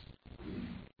matters.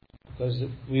 Because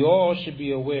we all should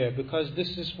be aware, because this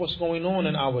is what's going on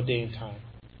in our day and time.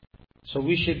 So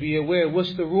we should be aware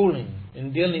what's the ruling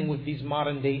in dealing with these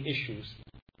modern day issues.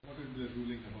 What is the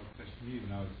ruling about Kashmir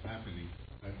now is happening?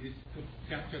 It's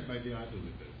captured by the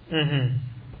idolaters.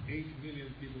 8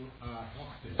 million people are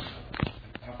hostage.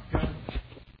 And Afghan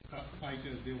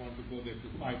fighters, they want to go there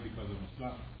to fight because of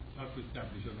Islam, not to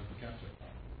establish or not to capture.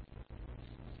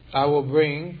 I will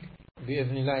bring,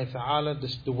 bi'idhnillahi ta'ala,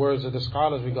 the words of the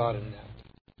scholars regarding that.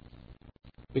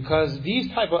 Because these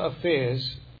type of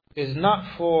affairs is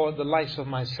not for the likes of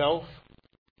myself,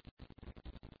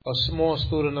 a small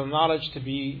student of knowledge, to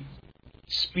be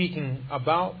speaking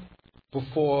about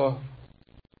before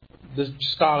the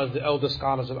scholars, the elder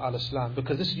scholars of Al-Islam.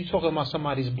 Because this, you're talking about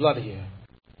somebody's blood here.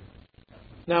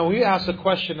 Now, we ask a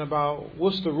question about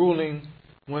what's the ruling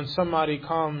when somebody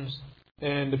comes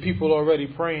and the people are already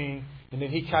praying, and then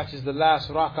he catches the last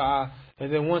rak'ah,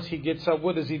 and then once he gets up,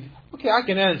 what does he do? Okay, I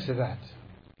can answer that.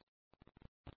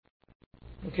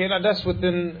 Okay, now that's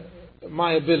within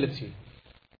my ability.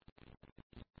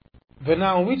 But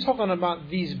now when we're talking about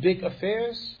these big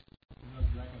affairs,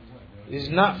 it's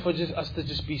not for just us to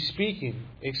just be speaking,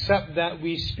 except that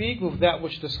we speak with that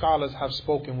which the scholars have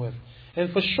spoken with.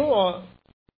 And for sure,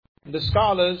 the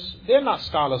scholars, they're not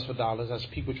scholars for dollars as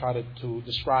people try to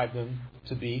describe them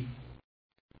to be.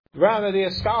 Rather, they are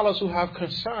scholars who have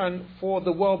concern for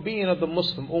the well-being of the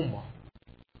Muslim Ummah.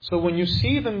 So when you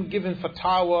see them giving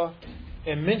fatwa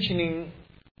and mentioning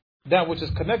that which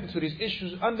is connected to these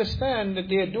issues, understand that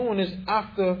they are doing this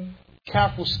after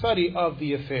careful study of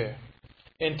the affair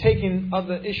and taking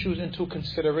other issues into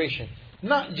consideration.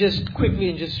 Not just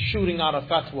quickly and just shooting out a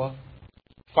fatwa.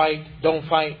 Fight, don't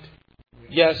fight.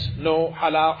 Yes, no,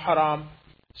 halal, haram.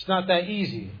 It's not that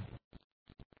easy.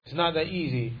 It's not that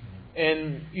easy.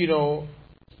 And,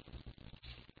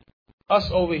 us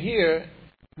over here,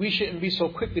 we shouldn't be so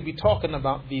quick to be talking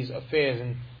about these affairs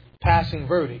and passing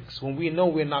verdicts when we know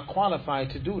we're not qualified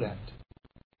to do that.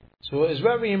 So it's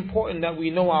very important that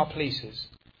we know our places.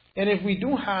 And if we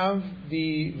do have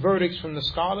the verdicts from the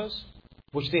scholars,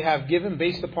 which they have given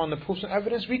based upon the proofs and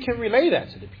evidence, we can relay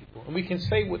that to the people. And we can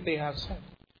say what they have said.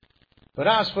 But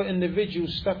as for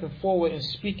individuals stepping forward and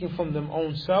speaking from their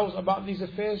own selves about these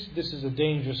affairs, this is a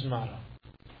dangerous matter.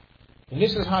 And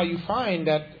this is how you find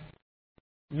that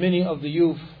many of the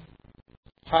youth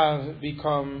have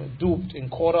become duped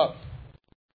and caught up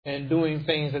and doing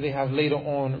things that they have later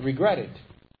on regretted.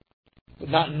 But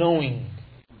not knowing,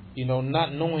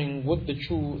 not knowing what the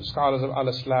true scholars of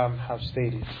Al-Islam have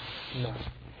stated. No.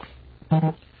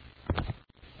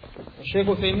 Shaykh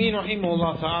Uthaymeen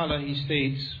rahimahullah ta'ala, he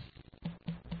states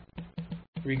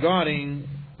regarding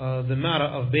the matter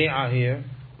of bay'ah here,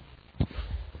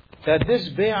 that this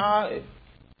bay'ah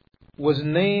was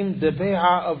named the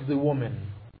bay'ah of the woman.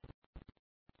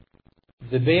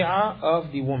 The bay'ah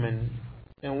of the woman.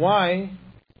 And why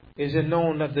is it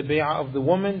known that the bay'ah of the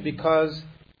woman? Because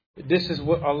this is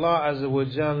what Allah Azza wa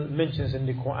Jal mentions in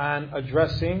the Quran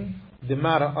addressing the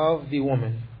matter of the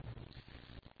woman.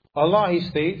 Allah, He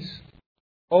states,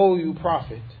 O you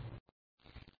Prophet,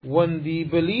 when the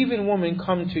believing women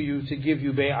come to you to give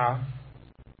you bay'ah,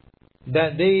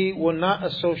 that they will not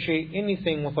associate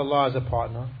anything with Allah as a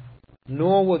partner,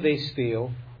 nor will they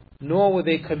steal, nor will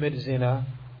they commit zina,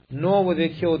 nor will they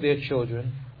kill their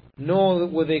children, nor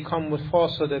will they come with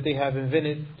falsehood that they have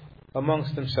invented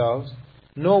amongst themselves,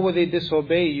 nor will they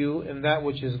disobey you in that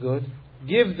which is good.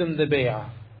 Give them the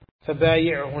bay'ah.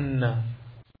 فَبَايِعْهُنَّ.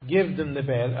 Give them the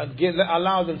bay'ah.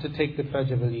 Allow them to take the pledge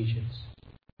of allegiance.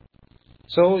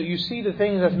 So you see the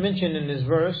things that's mentioned in this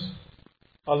verse.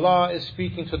 Allah is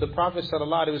speaking to the Prophet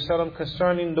ﷺ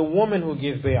concerning the woman who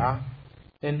gives bay'ah.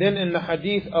 And then in the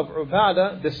hadith of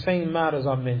Ubadah, the same matters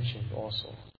are mentioned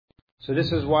also. So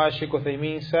this is why Shaykh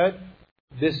Uthaymeen said,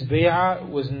 this bay'ah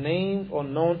was named or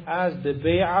known as the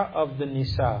bay'ah of the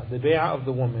Nisā, the bay'ah of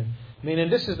the woman. Meaning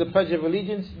this is the pledge of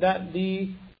allegiance that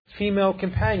the female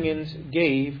companions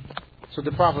gave to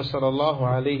the Prophet sallallahu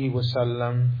alaihi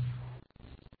wasallam.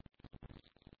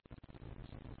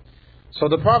 So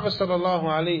the Prophet sallallahu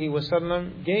alaihi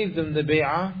wasallam gave them the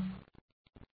bay'ah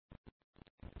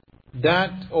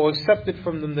that, or accepted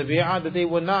from them the bay'ah that they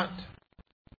were not,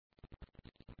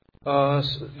 so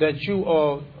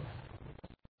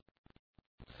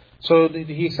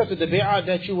he accepted the bay'ah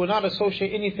that you will not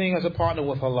associate anything as a partner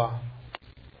with Allah.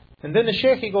 And then the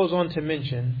Shaykh, he goes on to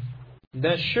mention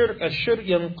that shirk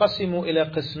yanqasimu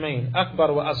ila qismain,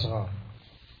 akbar wa asghar.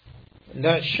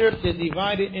 That shirk is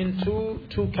divided into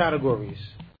two categories: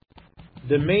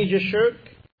 the major shirk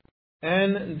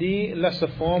and the lesser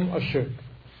form of shirk.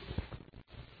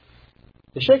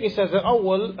 The Shaykh says that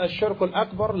awwal ash-shirk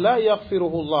al-akbar la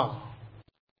yaghfiruhu Allah.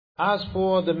 As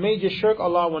for the major shirk,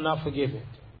 Allah will not forgive it.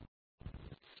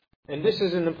 And this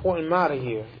is an important matter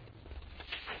here,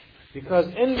 because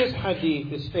in this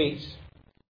hadith it states,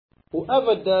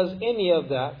 whoever does any of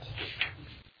that,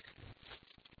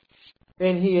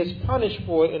 and he is punished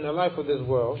for it in the life of this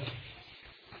world,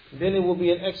 then it will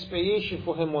be an expiation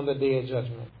for him on the Day of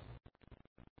Judgment.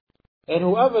 And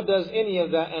whoever does any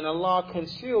of that and Allah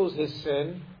conceals his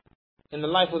sin in the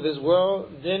life of this world,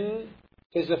 then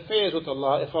his affairs with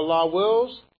Allah, if Allah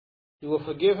wills, He will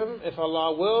forgive him. If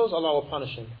Allah wills, Allah will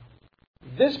punish him.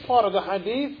 This part of the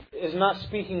hadith is not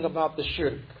speaking about the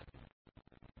shirk.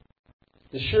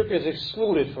 The shirk is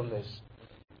excluded from this.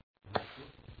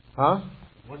 Huh?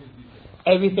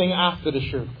 Everything after the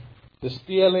shirk. The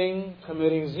stealing,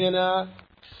 committing zina,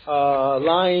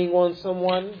 lying on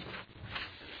someone.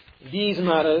 These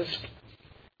matters,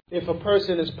 if a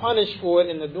person is punished for it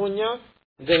in the dunya,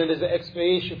 then it is an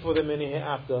expiation for them in the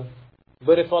hereafter.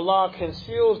 But if Allah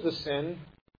conceals the sin,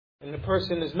 and the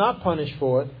person is not punished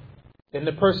for it, and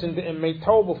the person didn't make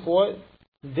tawbah for it,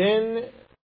 then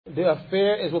the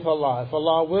affair is with Allah. If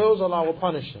Allah wills, Allah will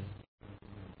punish him.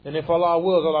 And if Allah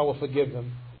wills, Allah will forgive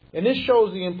them. And this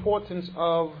shows the importance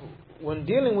of, when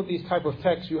dealing with these type of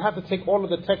texts, you have to take all of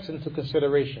the texts into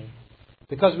consideration.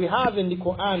 Because we have in the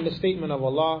Quran the statement of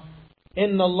Allah,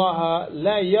 إِنَّ اللَّهَ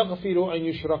لَا يَغْفِرُ أَن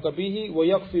يُشْرَكَ بِهِ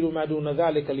وَيَغْفِرُ مَا دُونَ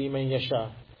ذَلِكَ لِمَن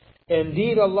يَشَاءُ.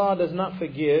 Indeed, Allah does not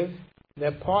forgive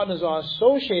that partners are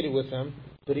associated with Him,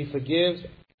 but He forgives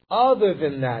other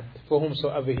than that for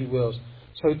whomsoever He wills.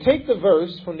 So take the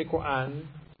verse from the Quran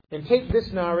and take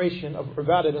this narration of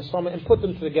Ibadah and Salah and put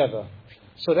them together.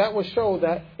 So that will show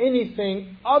that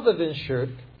anything other than shirk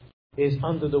is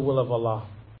under the will of Allah.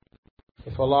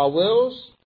 If Allah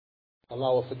wills,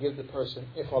 Allah will forgive the person.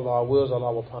 If Allah wills,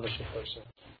 Allah will punish the person.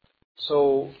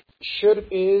 So shirk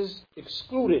is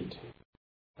excluded.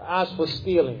 As for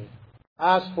stealing,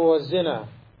 as for zina,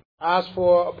 as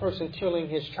for a person killing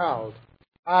his child,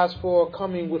 as for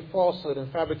coming with falsehood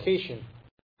and fabrication,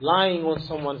 lying on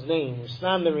someone's name,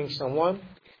 slandering someone,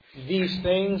 these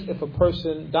things, if a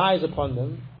person dies upon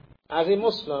them, as a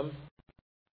Muslim,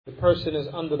 the person is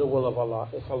under the will of Allah.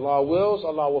 If Allah wills,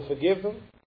 Allah will forgive them.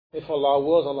 If Allah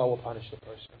wills, Allah will punish the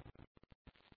person.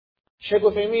 Shaykh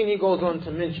Uthaymeen, he goes on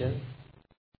to mention,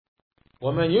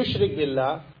 وَمَنْ يُشْرِكْ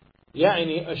بِاللَّهِ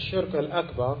يعني الشرك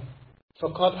الأكبر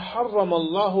فقد حرم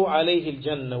الله عليه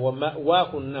الجنة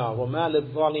ومأواه النار وما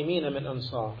للظالمين من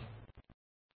أنصار.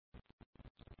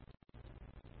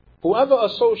 Whoever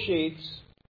associates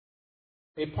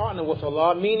a partner with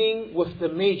Allah, meaning with the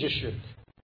major shirk,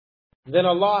 then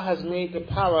Allah has made the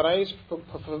paradise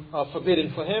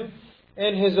forbidden for him,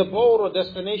 and his abode or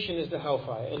destination is the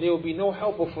hellfire, and there will be no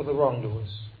helper for the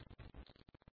wrongdoers.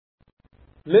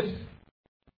 مثل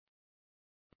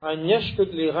أن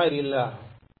يشتد لغير الله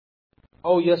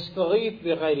أو يستغيث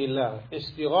بغير الله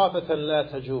استغاثة لا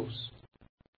تجوز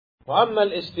وأما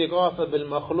الاستغاثة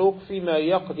بالمخلوق فيما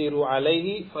يقدر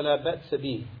عليه فلا بأس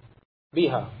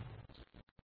بها.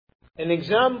 An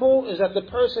example is that the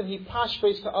person, he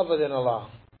prostrates to other than Allah.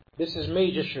 This is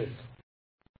major shirk.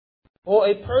 Or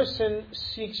a person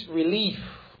seeks relief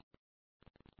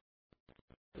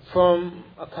from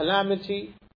a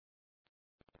calamity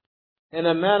in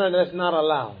a manner that's not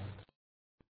allowed.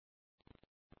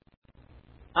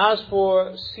 As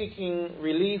for seeking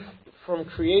relief from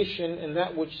creation in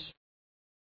that which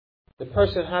the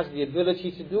person has the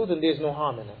ability to do, then there's no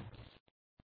harm in it.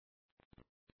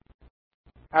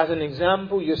 As an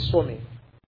example, you're swimming.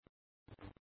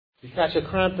 You catch a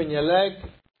cramp in your leg,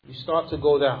 you start to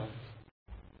go down.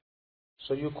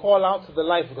 So you call out to the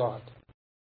lifeguard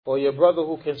or your brother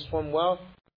who can swim well,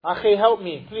 Akhi, help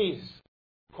me, please.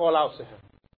 Call out to him.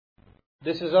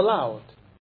 This is allowed.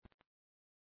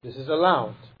 This is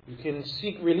allowed. You can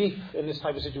seek relief in this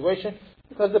type of situation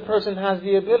because the person has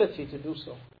the ability to do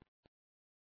so.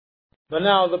 But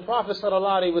now the Prophet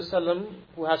ﷺ,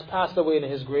 who has passed away in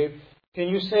his grave, can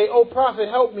you say, "Oh Prophet,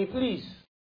 help me please,"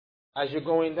 as you're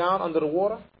going down under the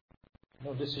water?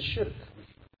 No, this is shirk.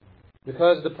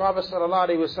 Because the Prophet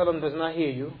ﷺ does not hear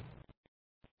you.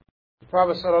 The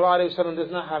Prophet ﷺ does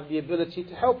not have the ability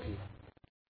to help you.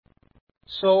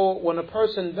 So when a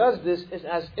person does this, it's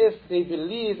as if they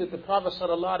believe that the Prophet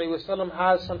ﷺ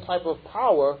has some type of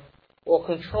power or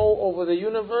control over the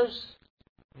universe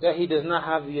that he does not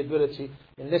have the ability.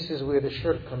 And this is where the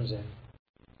shirk comes in.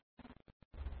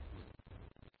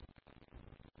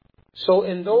 So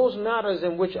in those matters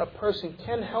in which a person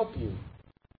can help you,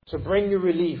 to bring you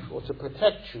relief or to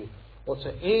protect you or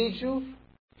to aid you,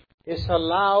 it's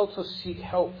allowed to seek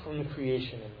help from the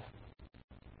creation in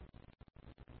that.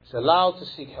 It's allowed to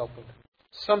seek help.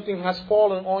 Something has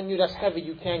fallen on you that's heavy,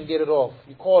 you can't get it off.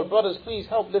 You call, "Brothers, please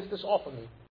help lift this off of me."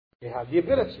 They have the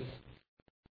ability.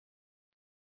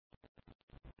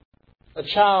 A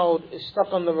child is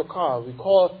stuck under a car. We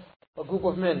call a group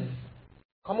of men,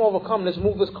 "Come over, come, let's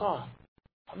move this car."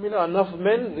 I mean, there are enough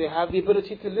men, they have the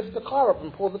ability to lift the car up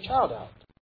and pull the child out.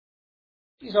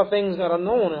 These are things that are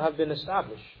known and have been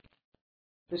established.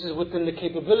 This is within the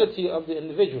capability of the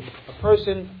individual. A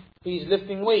person, he's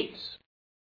lifting weights.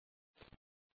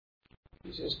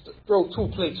 He says, "Throw 2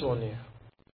 plates on there.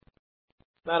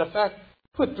 Matter of fact,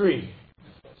 put 3.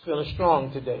 Feeling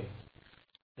strong today."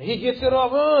 And he gets it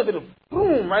off,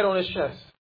 boom, right on his chest.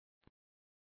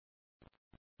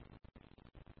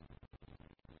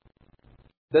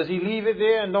 Does he leave it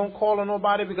there and don't call on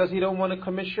nobody because he don't want to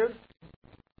commit shirk?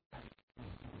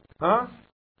 Huh?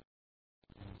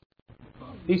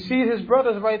 He sees his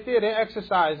brothers right there, they're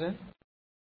exercising.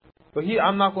 But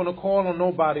I'm not going to call on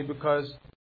nobody because,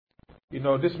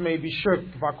 this may be shirk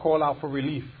if I call out for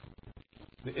relief.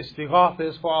 The istighatha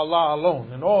is for Allah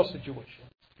alone in all situations.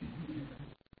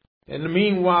 And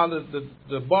meanwhile,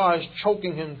 the bar is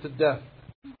choking him to death.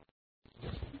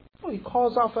 He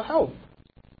calls out for help.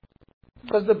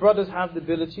 Because the brothers have the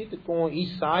ability to go on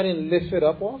each side and lift it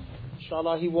up off.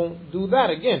 Inshallah, he won't do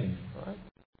that again. Right?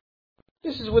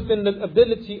 This is within the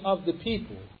ability of the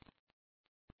people.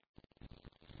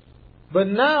 But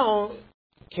now,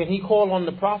 can he call on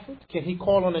the Prophet? Can he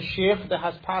call on a sheikh that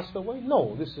has passed away?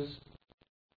 No, this is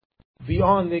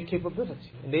beyond their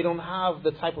capability. And they don't have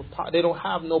the type of power, they don't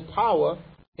have no power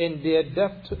in their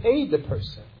death to aid the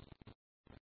person.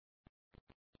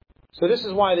 So this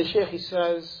is why the sheikh, he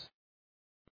says,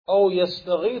 "Oh,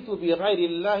 يَسْتَغِيثُ بِغَيْرِ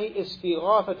اللَّهِ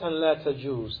إِسْتِغَاثَةً لَا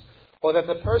تَجُوزُ," or that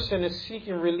the person is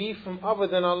seeking relief from other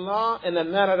than Allah in a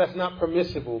manner that's not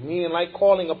permissible, meaning like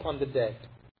calling upon the dead.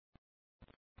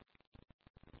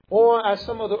 Or as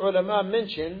some of the ulama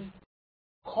mention,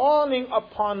 calling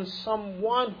upon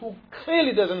someone who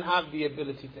clearly doesn't have the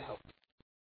ability to help.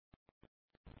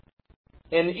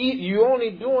 And you're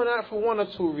only doing that for one or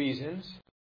 2 reasons.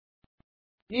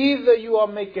 Either you are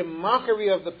making mockery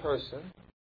of the person,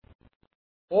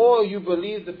 or you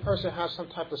believe the person has some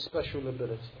type of special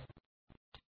ability.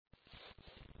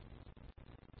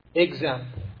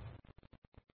 Example.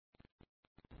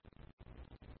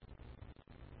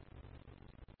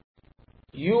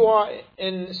 You are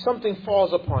in, something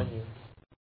falls upon you,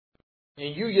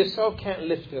 and you yourself can't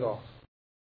lift it off.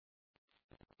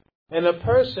 And a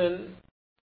person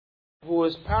who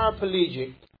is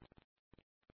paraplegic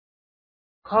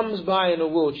comes by in a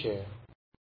wheelchair,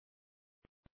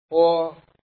 or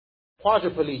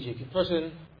quadriplegic, a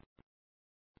person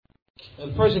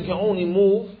can only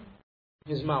move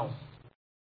his mouth.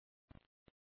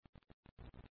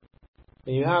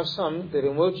 And you have some that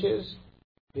in wheelchairs,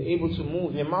 they're able to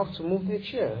move their mouth to move their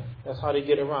chair. That's how they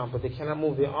get around. But they cannot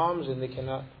move their arms and they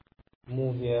cannot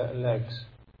move their legs.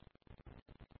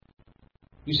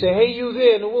 You say, "Hey, you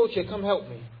there in the wheelchair, come help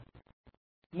me.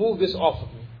 Move this off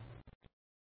of me.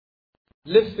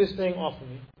 Lift this thing off of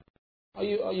me." Are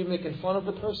you making fun of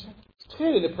the person?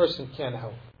 Clearly the person can't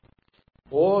help.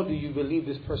 Or do you believe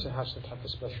this person has some type of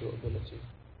special ability?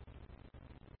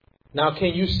 Now,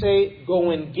 can you say,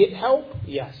 "Go and get help"?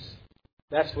 Yes.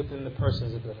 That's within the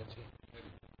person's ability.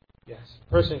 Yes. The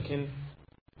person can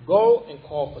go and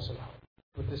call for some help.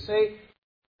 But to say,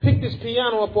 "Pick this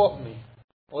piano up off me,"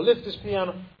 or "Lift this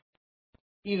piano,"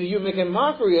 either you're making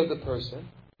mockery of the person,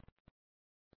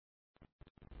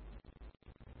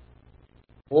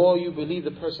 or you believe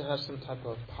the person has some type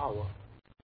of power.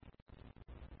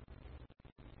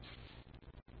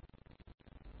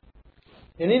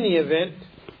 In any event,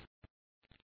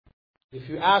 if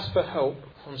you ask for help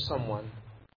from someone,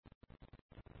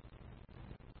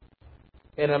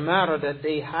 in a matter that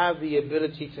they have the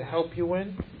ability to help you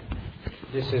in,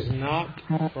 this is not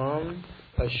from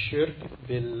الشرك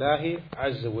بالله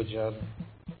عز وجل.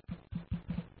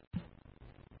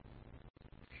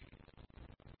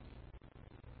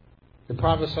 The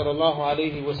Prophet sallallahu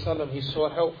alaihi wasallam, he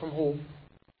sought help from who?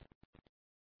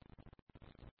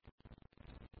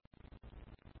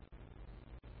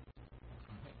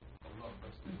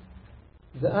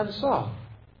 The Ansar.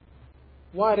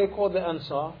 Why are they called the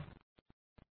Ansar?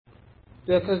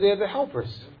 Because they're the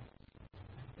helpers.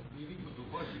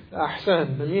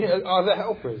 Ahsan, the meaning are the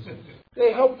helpers.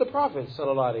 They helped the Prophet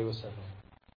sallallahu alaihi wasallam.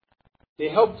 They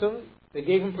helped him, they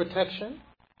gave him protection,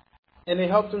 and they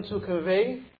helped him to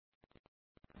convey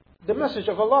the message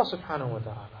of Allah subhanahu wa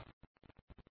ta'ala.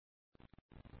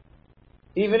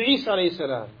 Even Isa alayhi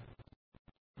salam,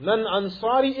 Man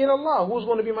ansari ila Allah, who's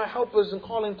going to be my helpers in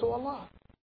calling to Allah?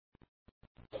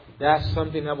 That's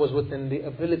something that was within the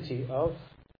ability of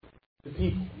the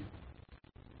people.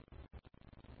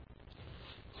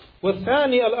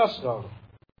 والثاني الأصغر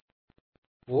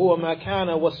وهو ما كان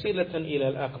وسيلة إلى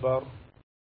الأكبر.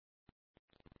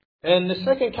 And the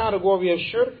second category of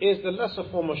shirk is the lesser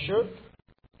form of shirk,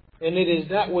 and it is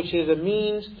that which is a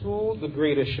means to the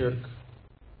greater shirk.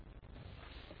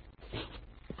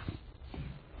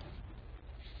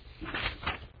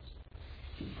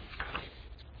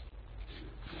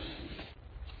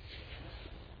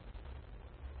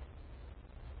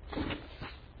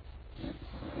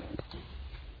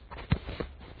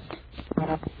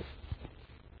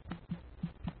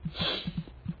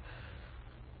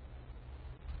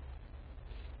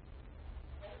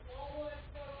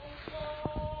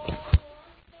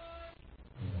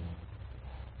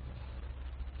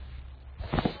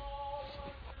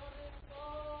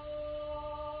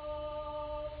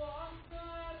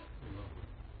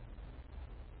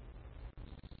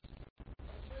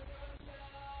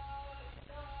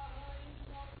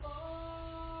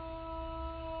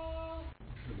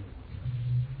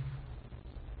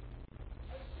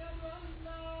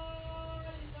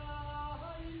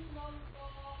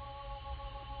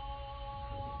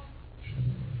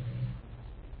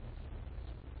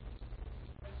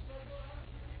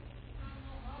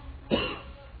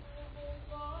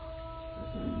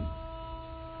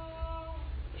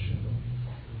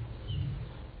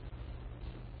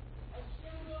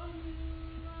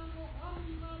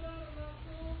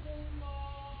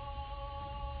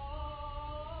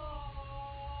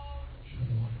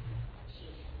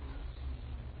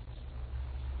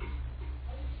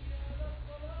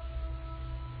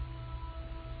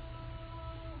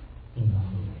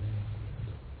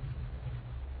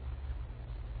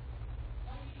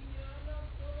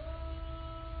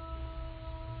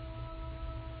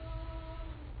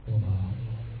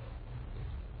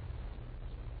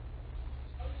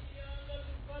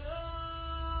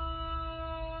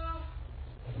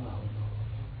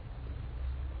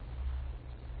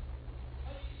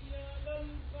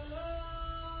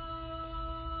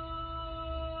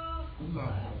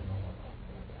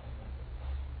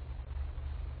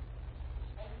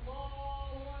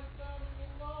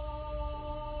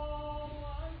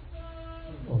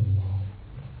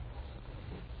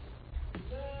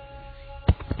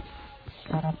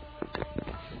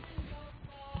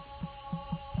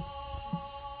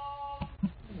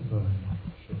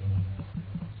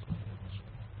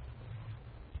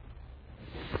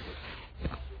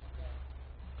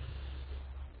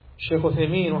 Shaykh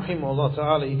Uthaymeen rahimahullah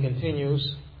ta'ala, he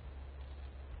continues,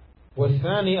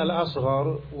 والثاني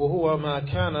الأصغر وهو ما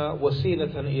كان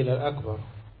وسيلة إلى الأكبر.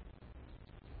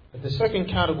 The second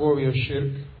category of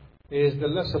shirk is the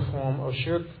lesser form of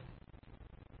shirk.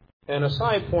 And a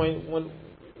side point,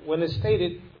 when it's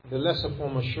stated the lesser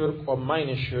form of shirk or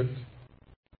minor shirk,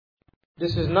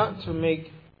 this is not to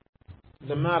make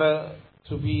the matter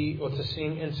to be or to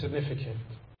seem insignificant.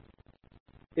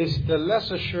 It's the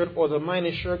lesser shirk or the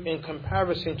minor shirk in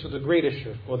comparison to the greater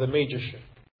shirk or the major shirk.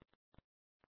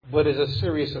 But it's a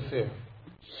serious affair.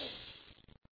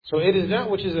 So it is that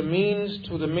which is a means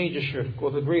to the major shirk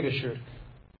or the greater shirk.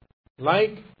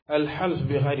 Like al-half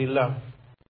bi ghayrillah.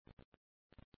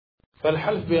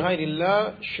 Fal-half bi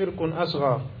ghayrillah shirkun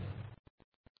asghar.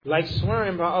 Like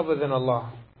swearing by other than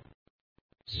Allah.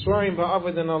 Swearing by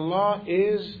other than Allah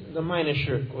is the minor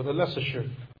shirk or the lesser shirk.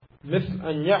 مثل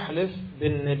أن يحلف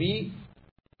بالنبي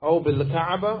أو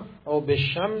بالكعبة أو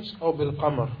بالشمس أو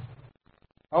بالقمر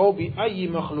أو بأي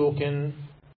مخلوق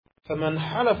فمن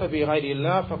حلف بغير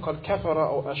الله فقد كفر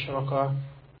أو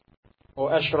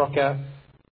أشرك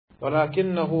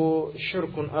ولكنه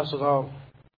شرك أصغر.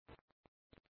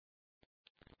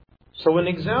 So an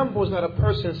example is that a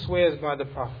person swears by the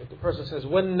Prophet. The person says,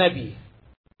 when Nabi,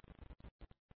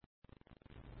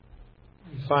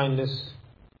 You find this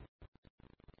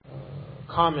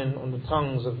common on the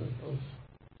tongues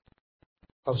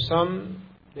of some.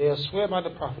 They swear by the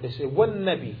Prophet. They say, "One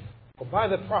Nabi," or by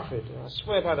the Prophet. I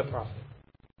swear by the Prophet.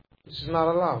 This is not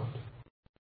allowed.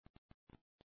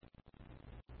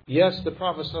 Yes, the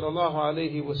Prophet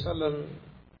ﷺ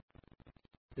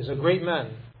is a great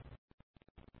man,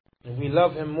 and we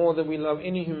love him more than we love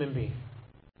any human being.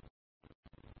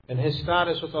 And his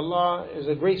status with Allah is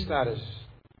a great status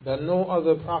that no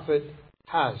other prophet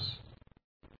has.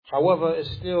 However,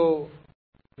 it's still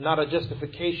not a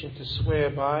justification to swear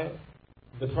by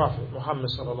the Prophet Muhammad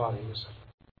ﷺ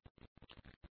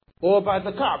or by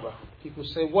the Kaaba. People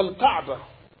say, "Wal Kaaba."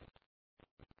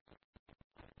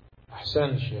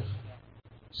 Ahsan, Shaykh.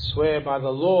 Swear by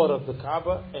the Lord of the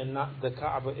Kaaba and not the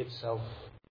Kaaba itself.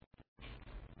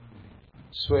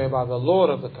 Swear by the Lord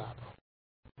of the Kaaba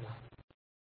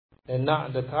and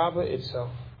not the Kaaba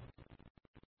itself.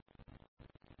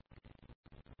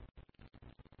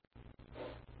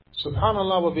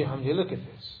 Subhanallah wa bihamdi. Look at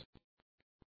this.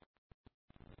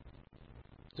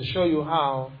 To show you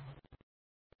how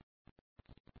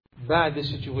bad this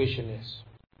situation is.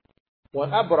 When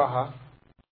Abraha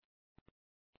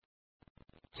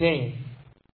came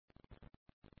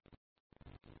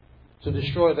to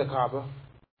destroy the Kaaba,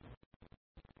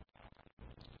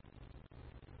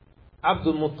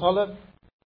 Abdul Muttalib,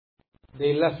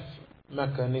 they left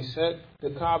Mecca and they said,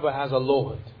 the Kaaba has a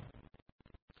Lord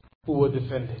who will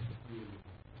defend it.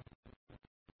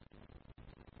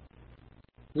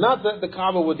 Not that the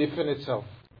Kaaba will defend itself.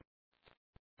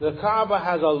 The Kaaba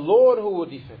has a Lord who will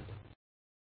defend it.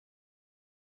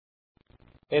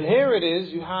 And here it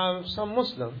is, you have some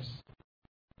Muslims,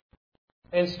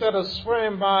 instead of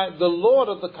swearing by the Lord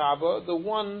of the Kaaba, the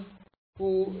one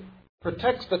who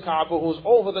protects the Kaaba, who's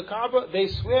over the Kaaba, they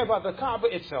swear by the Kaaba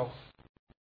itself.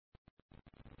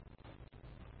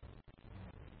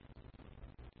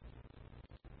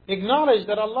 Acknowledge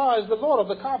that Allah is the Lord of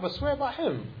the Kaaba, swear by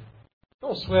Him.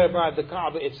 Don't swear by the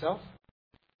Kaaba itself.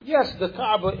 Yes, the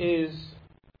Kaaba is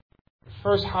the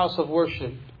first house of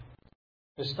worship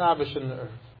established in the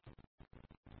earth.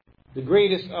 The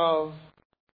greatest of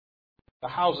the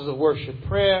houses of worship.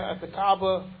 Prayer at the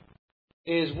Kaaba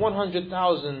is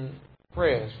 100,000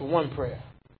 prayers for one prayer.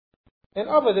 And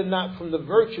other than that, from the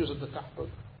virtues of the Kaaba.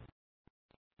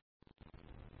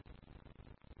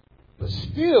 But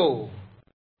still,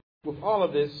 with all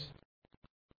of this,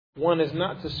 one is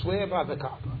not to swear by the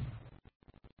Kaaba.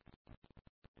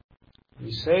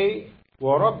 We say,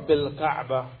 وَرَبِّ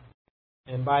الْكَعْبَةِ,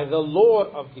 and by the Lord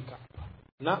of the Kaaba,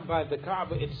 not by the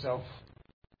Kaaba itself.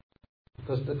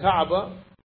 Because the Kaaba,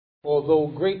 although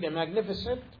great and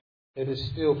magnificent, it is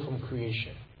still from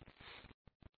creation.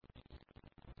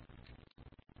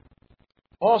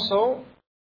 Also,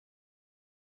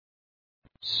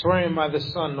 swearing by the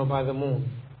sun or by the moon,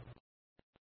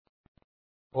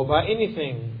 or by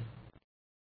anything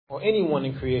or anyone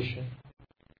in creation,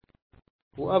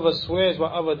 whoever swears by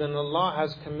other than Allah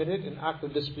has committed an act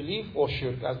of disbelief or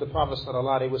shirk. As the Prophet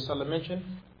ﷺ mentioned,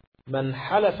 مَنْ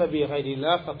حَلَفَ بِغَيْرِ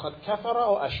اللَّهِ فَقَدْ كَفَرَ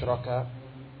أَوْ أَشْرَكَ.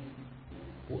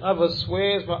 Whoever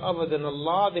swears by other than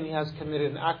Allah, then he has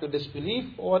committed an act of disbelief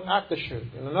or an act of shirk.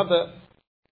 In another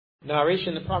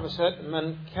narration, the Prophet said,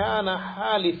 مَنْ كَانَ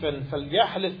حَالِفًا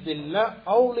فَلْيَحْلِفْ بِاللَّهِ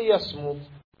أَوْ لِيَصْمُتْ.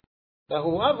 That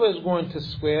whoever is going to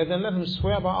swear, then let him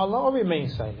swear by Allah or remain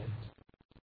silent.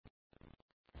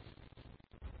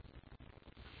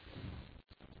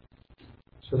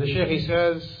 So the Shaykh, he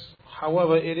says,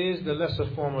 however, it is the lesser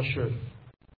form of shirk.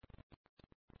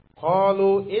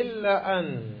 قالوا إلا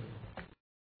أن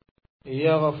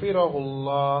يغفره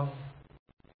الله,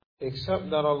 except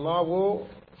that Allah will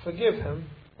forgive him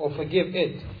or forgive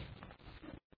it.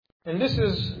 And this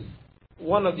is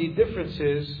one of the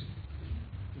differences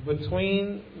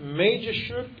between major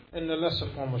shirk and the lesser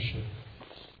form of shirk.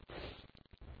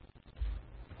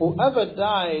 Whoever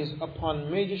dies upon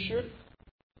major shirk,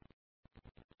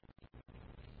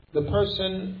 the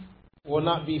person will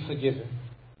not be forgiven.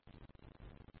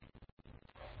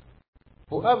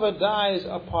 Whoever dies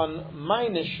upon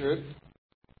minor shirk,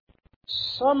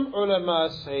 some ulama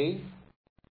say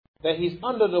that he's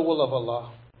under the will of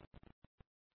Allah.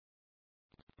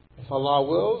 If Allah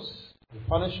wills, He will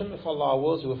punish him. If Allah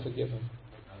wills, He will forgive him.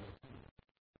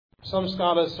 Some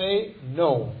scholars say,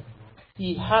 no,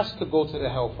 he has to go to the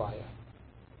hellfire.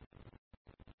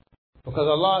 Because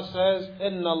Allah says,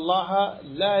 إِنَّ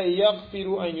اللَّهَ لَا يَغْفِرُ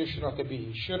أَن يُشْرَكَ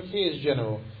بِهِ. Shirk here is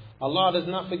general. Allah does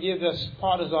not forgive that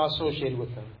partners are associated with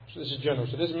Him. So this is general.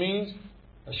 So this means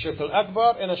a shirk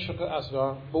al-akbar and a shirk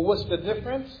al-asghar. But what's the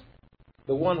difference?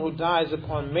 The one who dies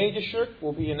upon major shirk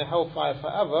will be in the hellfire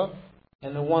forever.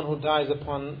 and the one who dies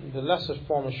upon the lesser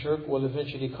form of shirk will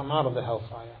eventually come out of the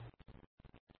hellfire.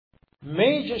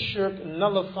 Major shirk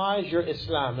nullifies your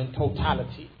Islam in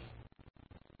totality.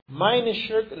 Minor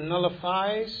shirk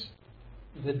nullifies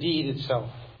the deed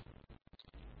itself.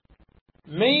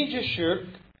 Major shirk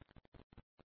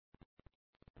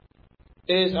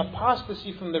is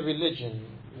apostasy from the religion,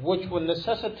 which will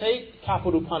necessitate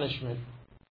capital punishment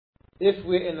if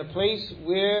we're in a place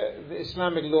where the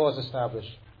Islamic law is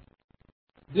established.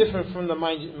 Different from the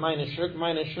minor shirk.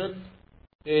 Minor shirk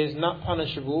is not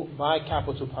punishable by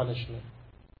capital punishment.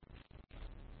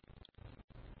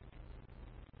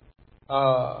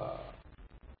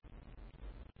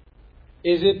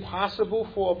 Is it possible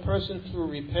for a person to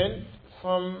repent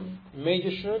from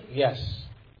major shirk? Yes.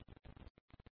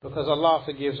 Because Allah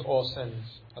forgives all sins.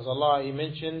 As Allah, He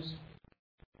mentions,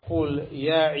 قُلْ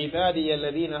يَا عِبَادِيَ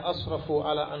الَّذِينَ أَصْرَفُوا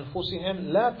عَلَىٰ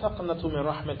أَنفُسِهِمْ لَا تَقْنَطُوا مِنْ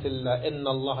رَحْمَةِ اللَّهِ إِنَّ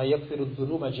اللَّهَ يَغْفِرُ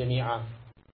الذُّنُوبَ جَمِيعًا.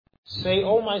 Say,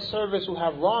 O my servants who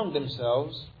have wronged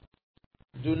themselves,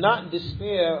 do not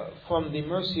despair from the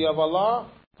mercy of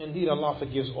Allah. Indeed, Allah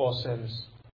forgives all sins.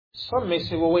 Some may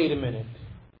say, well, wait a minute.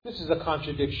 This is a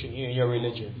contradiction here in your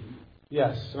religion.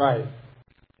 Yes, right.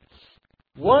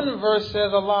 One verse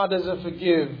says Allah doesn't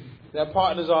forgive that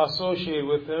partners are associated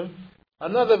with Him.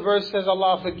 Another verse says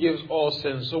Allah forgives all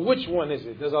sins. So which one is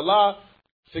it? Does Allah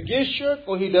forgive shirk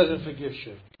or He doesn't forgive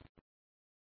shirk?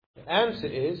 The answer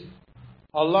is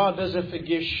Allah doesn't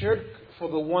forgive shirk for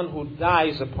the one who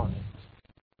dies upon it.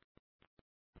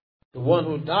 The one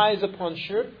who dies upon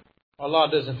shirk, Allah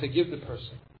doesn't forgive the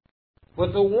person.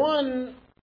 But the one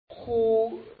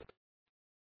who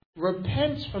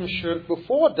repents from shirk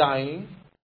before dying,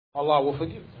 Allah will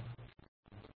forgive them.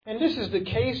 And this is the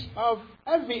case of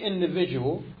every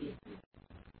individual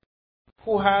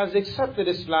who has accepted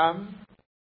Islam,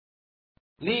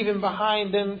 leaving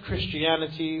behind them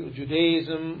Christianity,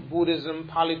 Judaism, Buddhism,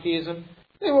 polytheism.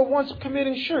 They were once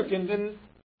committing shirk, and then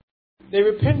they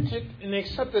repented and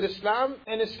accepted Islam,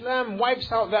 and Islam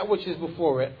wipes out that which is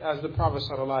before it, as the Prophet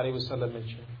ﷺ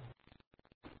mentioned.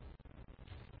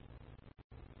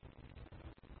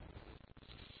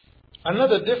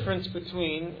 Another difference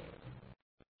between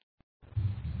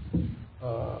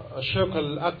a shirk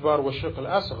al-akbar wa shirk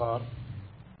al-asghar,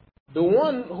 the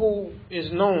one who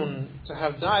is known to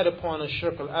have died upon a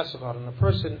shirk al-asghar,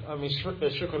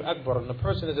 and shirk al-akbar, and the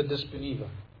person is a disbeliever.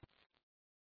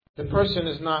 The person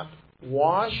is not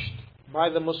washed by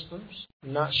the Muslims,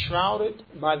 not shrouded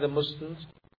by the Muslims,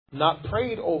 not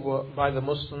prayed over by the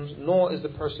Muslims, nor is the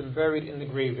person buried in the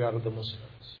graveyard of the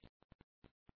Muslims.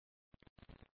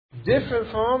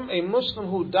 Different from a Muslim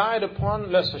who died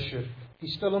upon lesser shirk.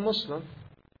 He's still a Muslim.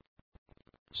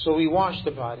 So we wash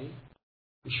the body,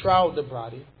 we shroud the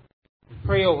body, we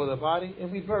pray over the body,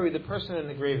 and we bury the person in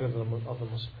the grave of the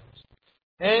Muslims.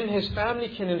 And his family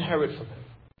can inherit from him.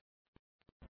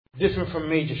 Different from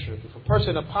major shirk. If a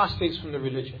person apostates from the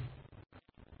religion,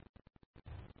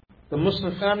 the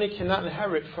Muslim family cannot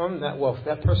inherit from that wealth.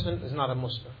 That person is not a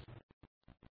Muslim.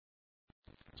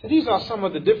 So these are some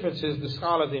of the differences the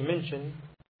scholars they mention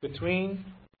between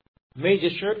major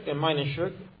shirk and minor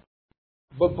shirk,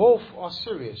 but both are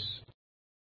serious.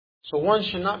 So one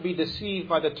should not be deceived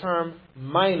by the term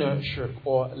minor shirk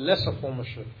or lesser form of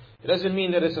shirk. It doesn't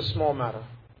mean that it's a small matter.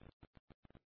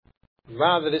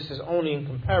 Rather, this is only in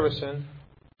comparison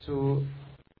to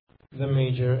the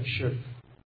major shirk.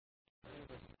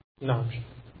 No.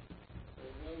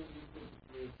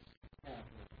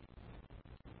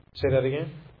 Say that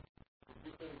again.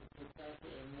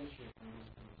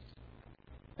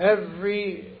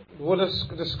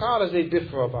 The scholars, they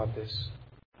differ about this.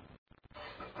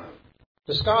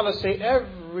 The scholars say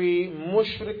every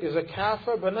mushrik is a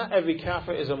kafir, but not every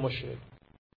kafir is a mushrik.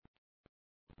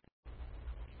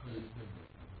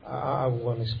 I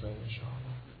won't explain,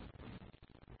 inshallah.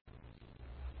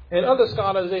 And other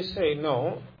scholars, they say,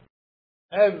 no,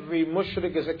 every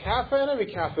mushrik is a kafir and every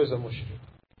kafir is a mushrik.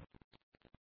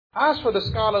 As for the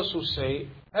scholars who say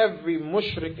every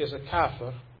mushrik is a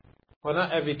kafir, but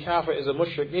not every kafir is a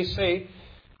mushrik, they say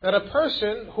that a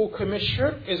person who commits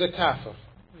shirk is a kafir,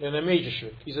 and a major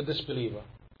shirk, he's a disbeliever.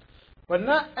 But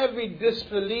not every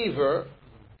disbeliever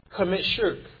commits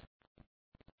shirk.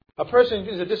 A person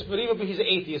is a disbeliever, but he's an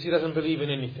atheist, he doesn't believe in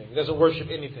anything, he doesn't worship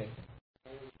anything.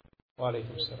 Wa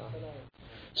alaikum salam.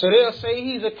 So they'll say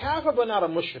he's a kafir, but not a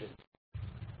mushrik,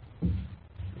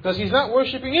 because he's not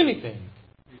worshipping anything.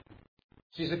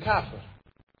 So he's a kafir.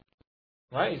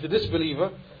 Right? He's a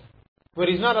disbeliever, but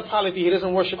he's not a polytheist, he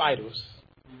doesn't worship idols.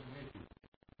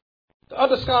 The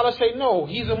other scholars say, no,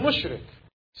 he's a mushrik.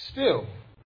 Still.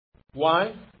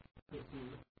 Why?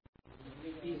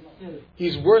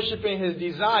 He's worshipping his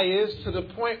desires to the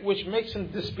point which makes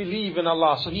him disbelieve in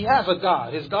Allah. So he has a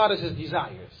God. His God is his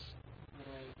desires.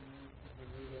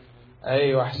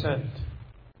 Aywa ahsant.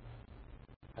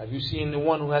 Have you seen the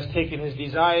one who has taken his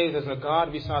desires as a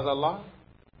God besides Allah?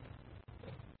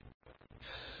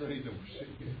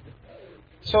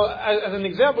 So as an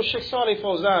example, Sheikh Salih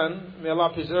Fawzan, may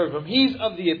Allah preserve him, he's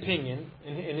of the opinion,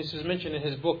 and this is mentioned in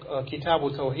his book, Kitab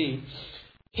al-Tawheed,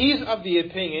 he's of the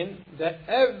opinion that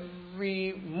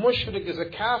every mushrik is a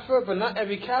kafir, but not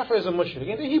every kafir is a mushrik.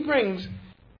 And then he brings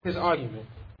his argument.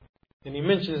 And he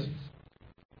mentions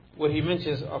what he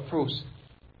mentions are proofs.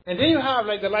 And then you have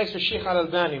like the likes of Sheikh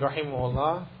Al-Albani,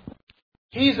 rahimahullah.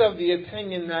 He's of the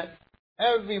opinion that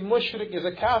every mushrik is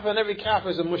a kafir and every kafir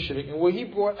is a mushrik. And what he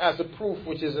brought as a proof,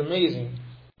 which is amazing,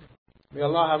 may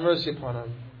Allah have mercy upon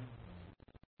him,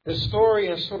 the story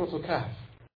in Surah Al-Kahf.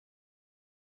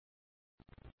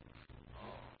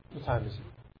 What time is it?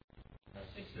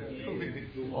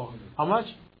 Oh, how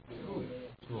much?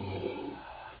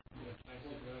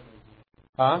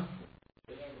 Huh?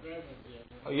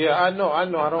 Yeah, I know. I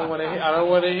don't want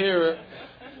to hear it.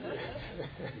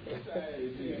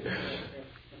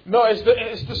 No,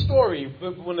 it's the story.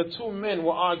 When the two men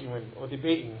were arguing or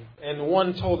debating, and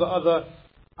one told the other,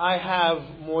 "I have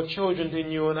more children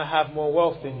than you, and I have more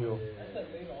wealth than you."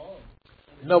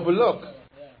 No, but look.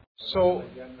 So,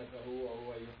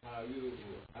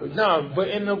 no, but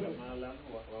in the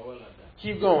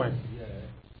keep going.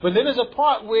 But then there's a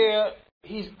part where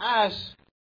he's asked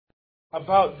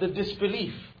about the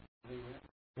disbelief,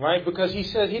 right? Because he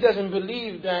says he doesn't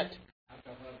believe that.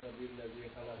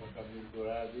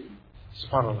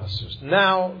 SubhanAllah.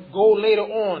 Now go later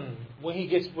on when he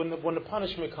gets when the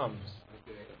punishment comes.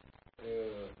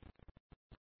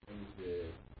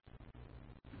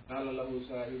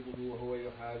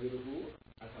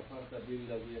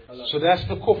 So that's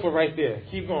the kufr right there.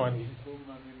 Keep going.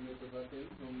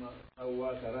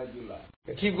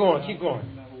 Keep going. Keep going.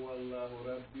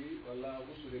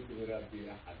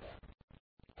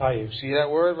 See that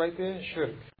word right there?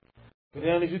 Shirk. But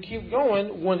then if you keep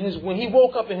going, when he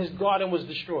woke up and his garden was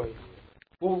destroyed,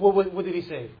 what did he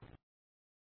say?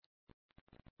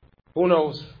 Who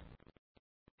knows?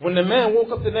 When the man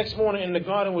woke up the next morning and the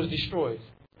garden was destroyed.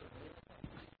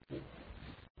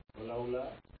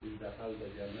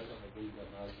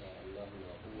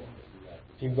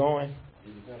 Keep going.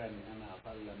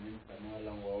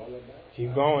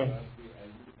 Keep going.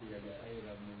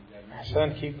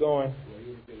 Son, keep going.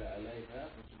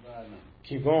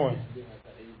 Keep going.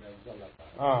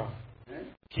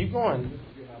 Keep going.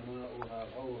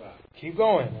 Keep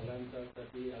going.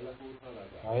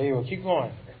 Keep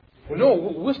going. Well, no,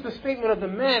 what's the statement of the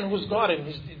man whose garden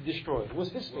is destroyed?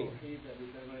 What's his statement?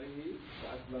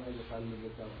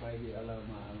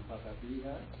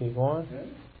 Keep going.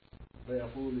 There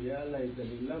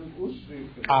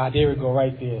we go,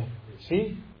 right there.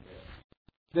 See?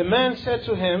 The man said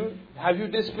to him, "Have you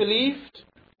disbelieved?"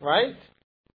 Right?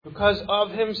 Because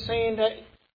of him saying that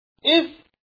if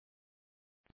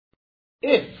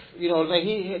like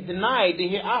he had denied the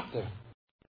hereafter,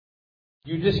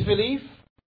 you disbelieve?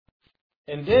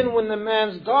 And then when the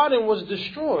man's garden was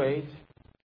destroyed,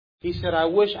 he said, "I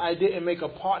wish I didn't make a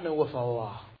partner with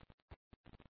Allah."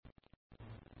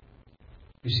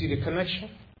 You see the connection?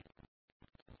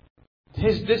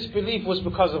 His disbelief was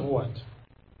because of what?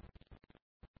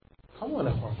 Come on,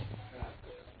 everyone.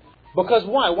 Because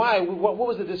why? What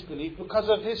was the disbelief? Because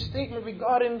of his statement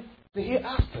regarding the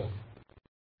hereafter.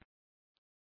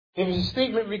 It was a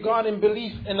statement regarding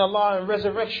belief in Allah and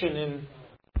resurrection. And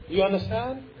you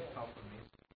understand?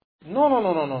 No.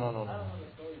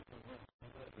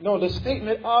 No, the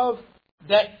statement of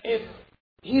that if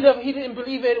he didn't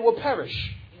believe it will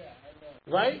perish.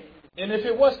 Right? And if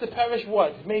it was to perish,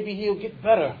 what? Maybe he'll get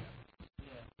better.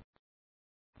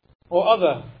 Or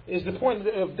other. Is the point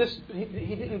of this, he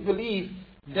didn't believe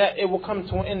that it will come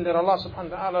to an end, that Allah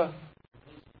subhanahu wa ta'ala.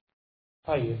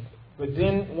 But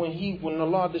then when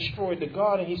Allah destroyed the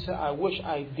garden, he said, "I wish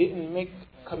I didn't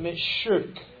commit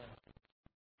shirk.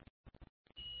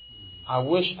 I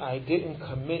wish I didn't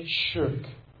commit shirk."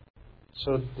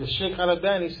 So the Shaykh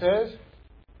Al-Albani says,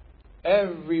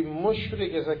 every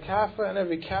mushrik is a kafir and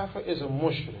every kafir is a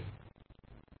mushrik.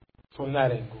 From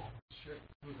that angle.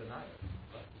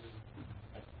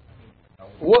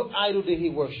 What idol did he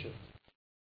worship?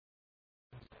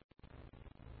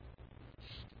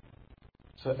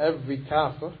 So every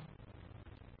kafir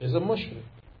is a mushrik.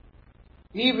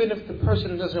 Even if the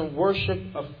person doesn't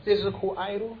worship a physical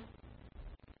idol,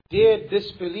 their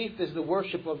disbelief is the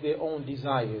worship of their own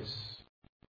desires.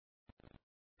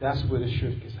 That's where the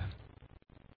shirk is at.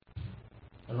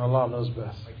 And Allah knows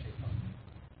best.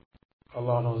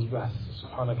 Allah knows best.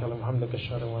 سبحانك اللهم وبحمدك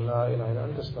أشهد أن لا إله إلا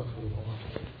أنت أستغفرك.